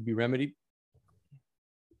this could be remedied?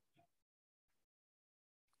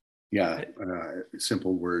 Yeah,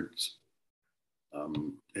 simple words.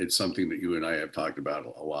 It's something that you and I have talked about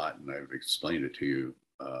a lot, and I've explained it to you.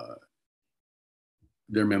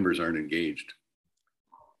 Their members aren't engaged.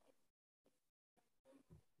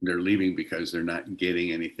 They're leaving because they're not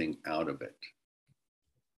getting anything out of it.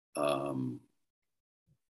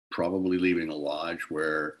 Probably leaving a lodge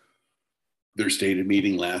where their stated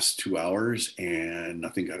meeting lasts 2 hours and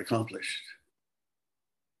nothing got accomplished.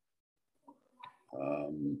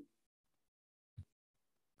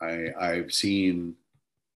 I've seen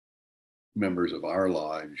members of our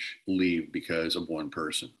lodge leave because of one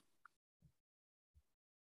person.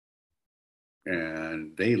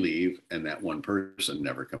 And they leave, and that one person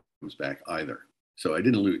never comes back either. So you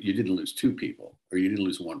didn't lose two people, or you didn't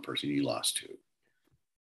lose one person, you lost two.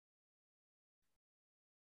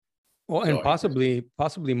 Well, and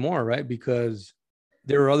possibly more, right? Because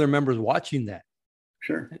there are other members watching that.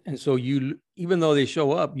 Sure. And so even though they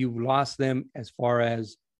show up, you've lost them as far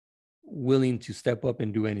as willing to step up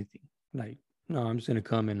and do anything. Like, no, I'm just going to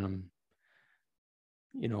come and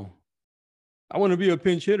you know, I want to be a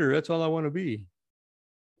pinch hitter. That's all I want to be.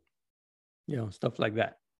 You know, stuff like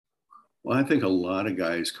that. Well, I think a lot of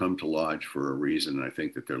guys come to lodge for a reason. I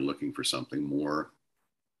think that they're looking for something more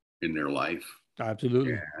in their life.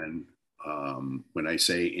 Absolutely. And when I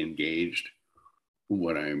say engaged,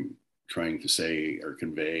 what I'm trying to say or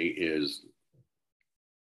convey is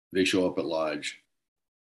they show up at lodge,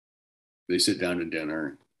 they sit down to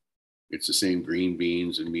dinner. It's the same green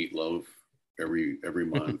beans and meatloaf every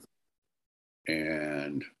month.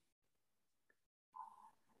 And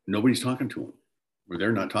nobody's talking to them, or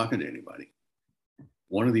they're not talking to anybody,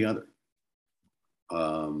 one or the other.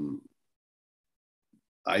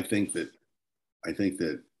 I think that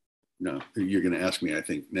no, you're going to ask me, I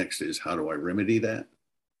think next is, how do I remedy that?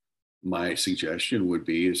 My suggestion would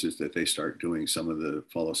be is that they start doing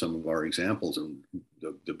follow some of our examples. And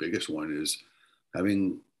the biggest one is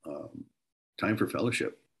having time for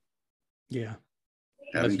fellowship. Yeah.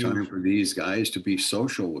 Having time for these guys to be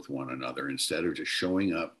social with one another instead of just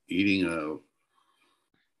showing up, eating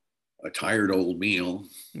a tired old meal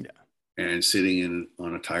Yeah. and sitting in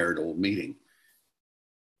on a tired old meeting.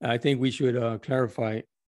 I think we should clarify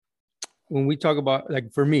when we talk about,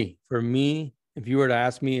 like, for me, if you were to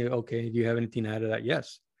ask me, okay, do you have anything to add to that?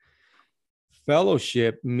 Yes.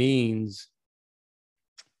 Fellowship means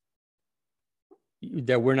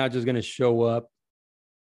that we're not just going to show up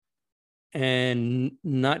and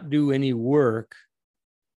not do any work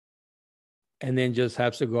and then just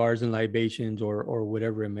have cigars and libations or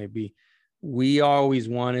whatever it may be. We always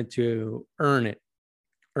wanted to earn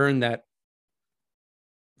that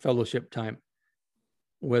fellowship time.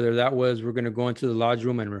 Whether that was we're going to go into the lodge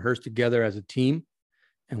room and rehearse together as a team.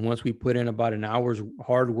 And once we put in about an hour's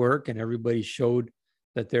hard work and everybody showed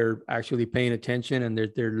that they're actually paying attention and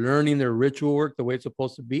they're learning their ritual work the way it's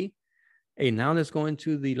supposed to be, hey, now let's go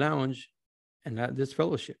into the lounge and this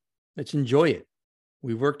fellowship. Let's enjoy it.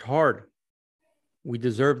 We worked hard. We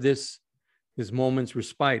deserve this moment's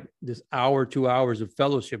respite, this hour, 2 hours of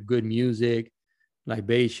fellowship, good music,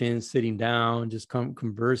 libations, sitting down, just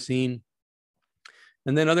conversing.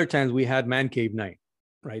 And then other times we had man cave night,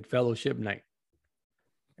 right? Fellowship night.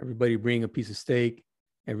 Everybody bring a piece of steak.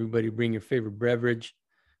 Everybody bring your favorite beverage.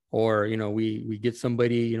 Or, we get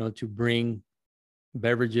somebody, to bring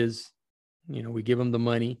beverages. We give him the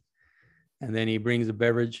money. And then he brings the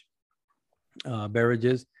beverages.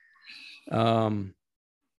 And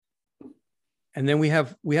then we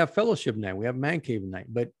have fellowship night. We have man cave night.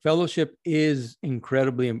 But fellowship is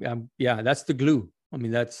incredibly, that's the glue. I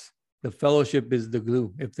mean, the fellowship is the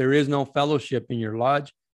glue. If there is no fellowship in your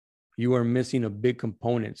lodge, you are missing a big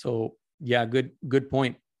component. So yeah, good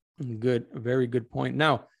point. Very good point.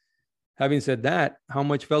 Now, having said that, how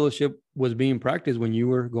much fellowship was being practiced when you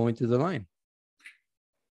were going to the line?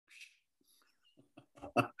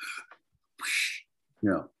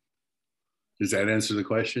 Yeah. Does that answer the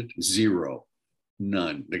question? Zero.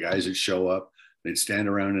 None. The guys that show up, they'd stand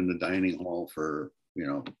around in the dining hall for,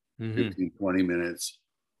 15, 20 minutes,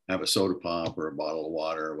 have a soda pop or a bottle of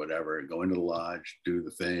water or whatever, and go into the lodge, do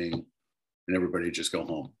the thing, and everybody just go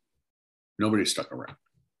home. Nobody stuck around.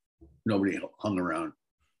 Nobody hung around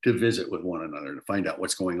to visit with one another, to find out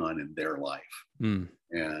what's going on in their life.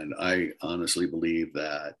 And I honestly believe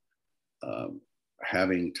that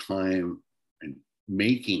having time and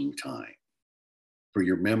making time for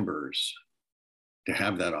your members to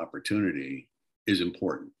have that opportunity is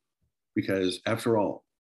important, because after all,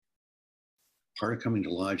 part of coming to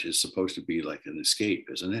lodge is supposed to be like an escape,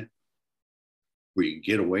 isn't it? Where you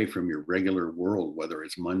get away from your regular world, whether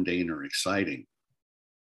it's mundane or exciting.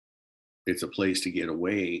 It's a place to get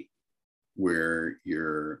away where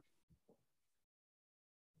you're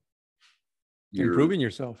improving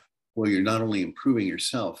yourself. Well, you're not only improving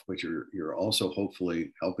yourself, but you're also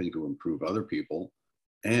hopefully helping to improve other people.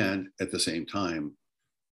 And at the same time,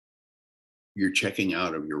 you're checking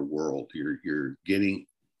out of your world. You're getting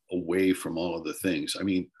away from all of the things. I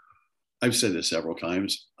mean, I've said this several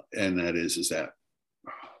times, and that is that,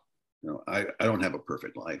 I don't have a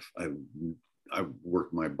perfect life. I've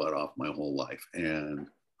worked my butt off my whole life, and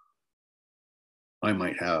I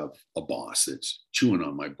might have a boss that's chewing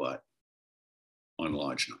on my butt on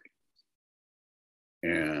lodge night.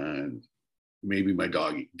 And maybe my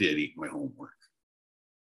dog did eat my homework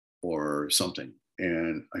or something.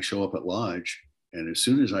 And I show up at lodge, and as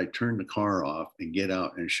soon as I turn the car off and get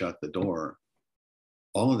out and shut the door,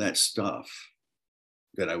 all of that stuff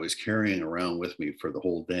that I was carrying around with me for the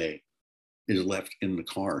whole day is left in the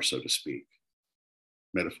car, so to speak,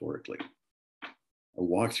 metaphorically. I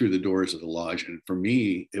walked through the doors of the lodge, and for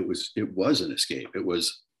me, it was an escape. It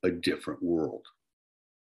was a different world.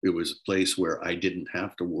 It was a place where I didn't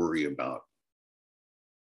have to worry about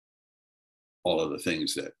all of the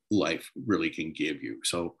things that life really can give you.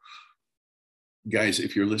 So, guys,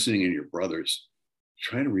 if you're listening and your brothers,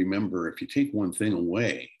 try to remember, if you take one thing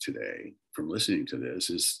away today from listening to this,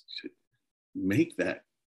 is to make that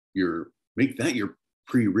your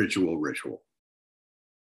pre-ritual ritual,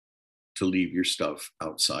 to leave your stuff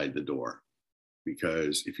outside the door.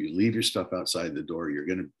 Because if you leave your stuff outside the door, you're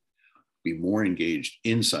going to be more engaged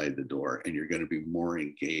inside the door, and you're going to be more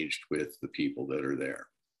engaged with the people that are there.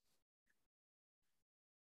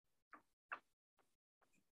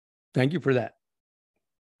 Thank you for that.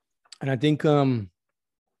 And I think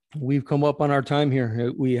we've come up on our time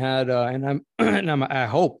here. We had, I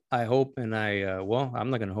hope, and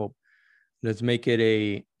I'm not going to hope. Let's make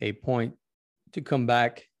it a point to come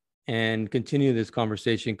back and continue this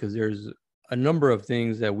conversation, because there's a number of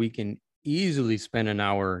things that we can easily spend an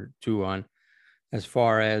hour or two on, as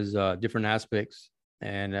far as different aspects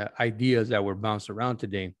and ideas that were bounced around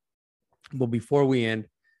today. But before we end,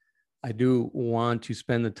 I do want to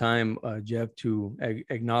spend the time, Jeff, to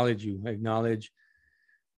acknowledge you, acknowledge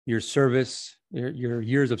your service, your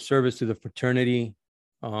years of service to the fraternity.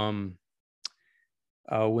 When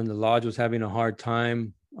the lodge was having a hard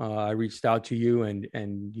time, I reached out to you,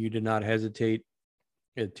 and you did not hesitate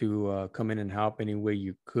to come in and help any way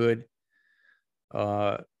you could.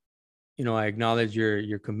 I acknowledge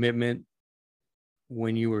your commitment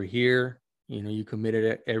when you were here. You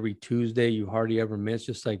committed every Tuesday. You hardly ever missed,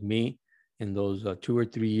 just like me, in those 2 or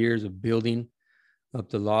 3 years of building up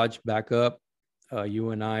the lodge back up. You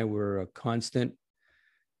and I were a constant.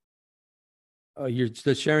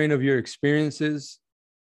 The sharing of your experiences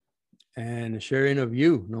and the sharing of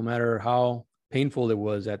you, no matter how painful it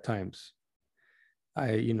was at times. I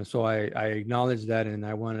acknowledge that, and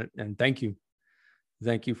I want to, and thank you.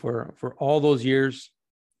 Thank you for all those years.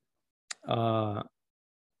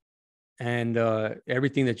 And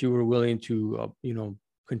everything that you were willing to,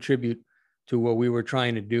 contribute to what we were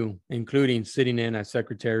trying to do, including sitting in as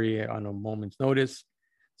secretary on a moment's notice,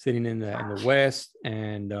 sitting in the West,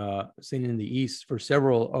 and sitting in the East for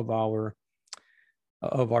several of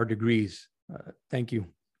our degrees. Thank you.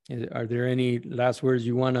 Are there any last words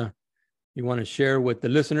you want to share with the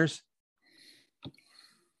listeners?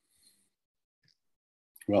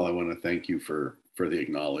 Well, I want to thank you for the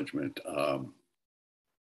acknowledgement.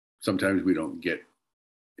 Sometimes we don't get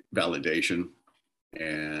validation,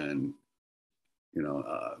 and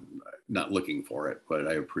not looking for it, but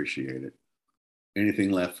I appreciate it.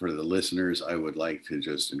 Anything left for the listeners, I would like to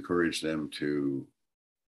just encourage them to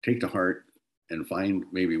take to heart and find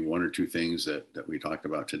maybe 1 or 2 things that we talked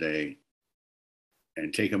about today,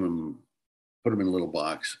 and take them and put them in a little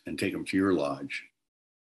box and take them to your lodge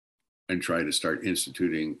and try to start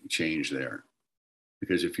instituting change there.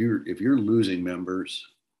 Because if you're losing members,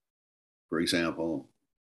 for example,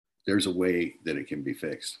 there's a way that it can be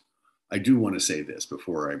fixed. I do want to say this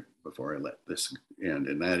before I let this end,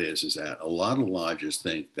 and that is that a lot of lodges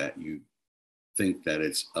think that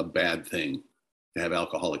it's a bad thing to have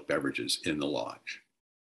alcoholic beverages in the lodge.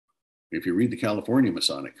 If you read the California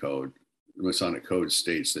Masonic Code, the Masonic Code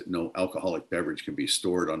states that no alcoholic beverage can be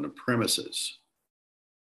stored on the premises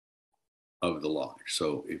of the lodge.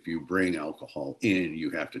 So if you bring alcohol in, you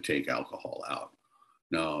have to take alcohol out.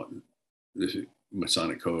 Now, the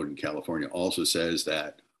Masonic Code in California also says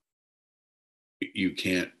that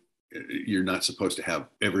you're not supposed to have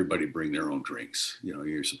everybody bring their own drinks.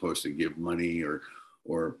 You're supposed to give money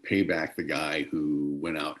or pay back the guy who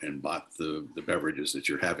went out and bought the beverages that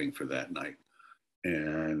you're having for that night.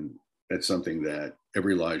 And that's something that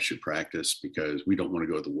every lodge should practice, because we don't want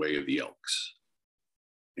to go the way of the Elks.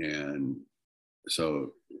 And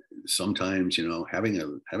so sometimes, having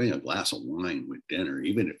a glass of wine with dinner,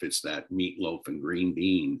 even if it's that meatloaf and green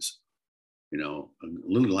beans, a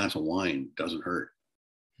little glass of wine doesn't hurt.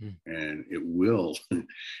 And it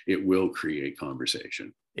will create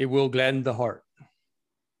conversation. It will gladden the heart.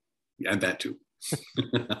 And that too.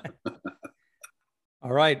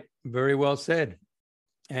 All right. Very well said.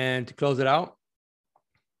 And to close it out,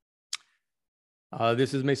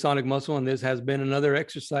 this is Masonic Muscle, and this has been another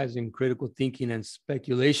exercise in critical thinking and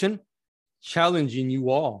speculation, challenging you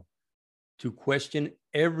all to question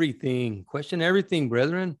everything. Question everything,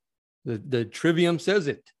 brethren. The trivium says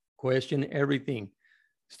it. Question everything.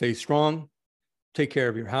 Stay strong. Take care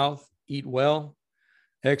of your health. Eat well.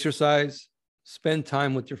 Exercise. Spend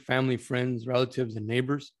time with your family, friends, relatives, and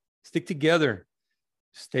neighbors. Stick together.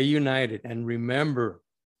 Stay united. And remember,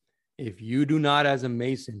 if you do not, as a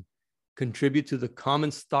Mason, contribute to the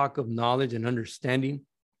common stock of knowledge and understanding,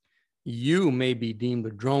 you may be deemed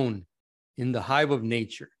a drone in the hive of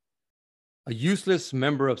nature, a useless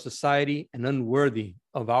member of society, and unworthy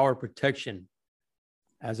of our protection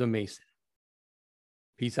as a Mason.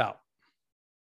 Peace out.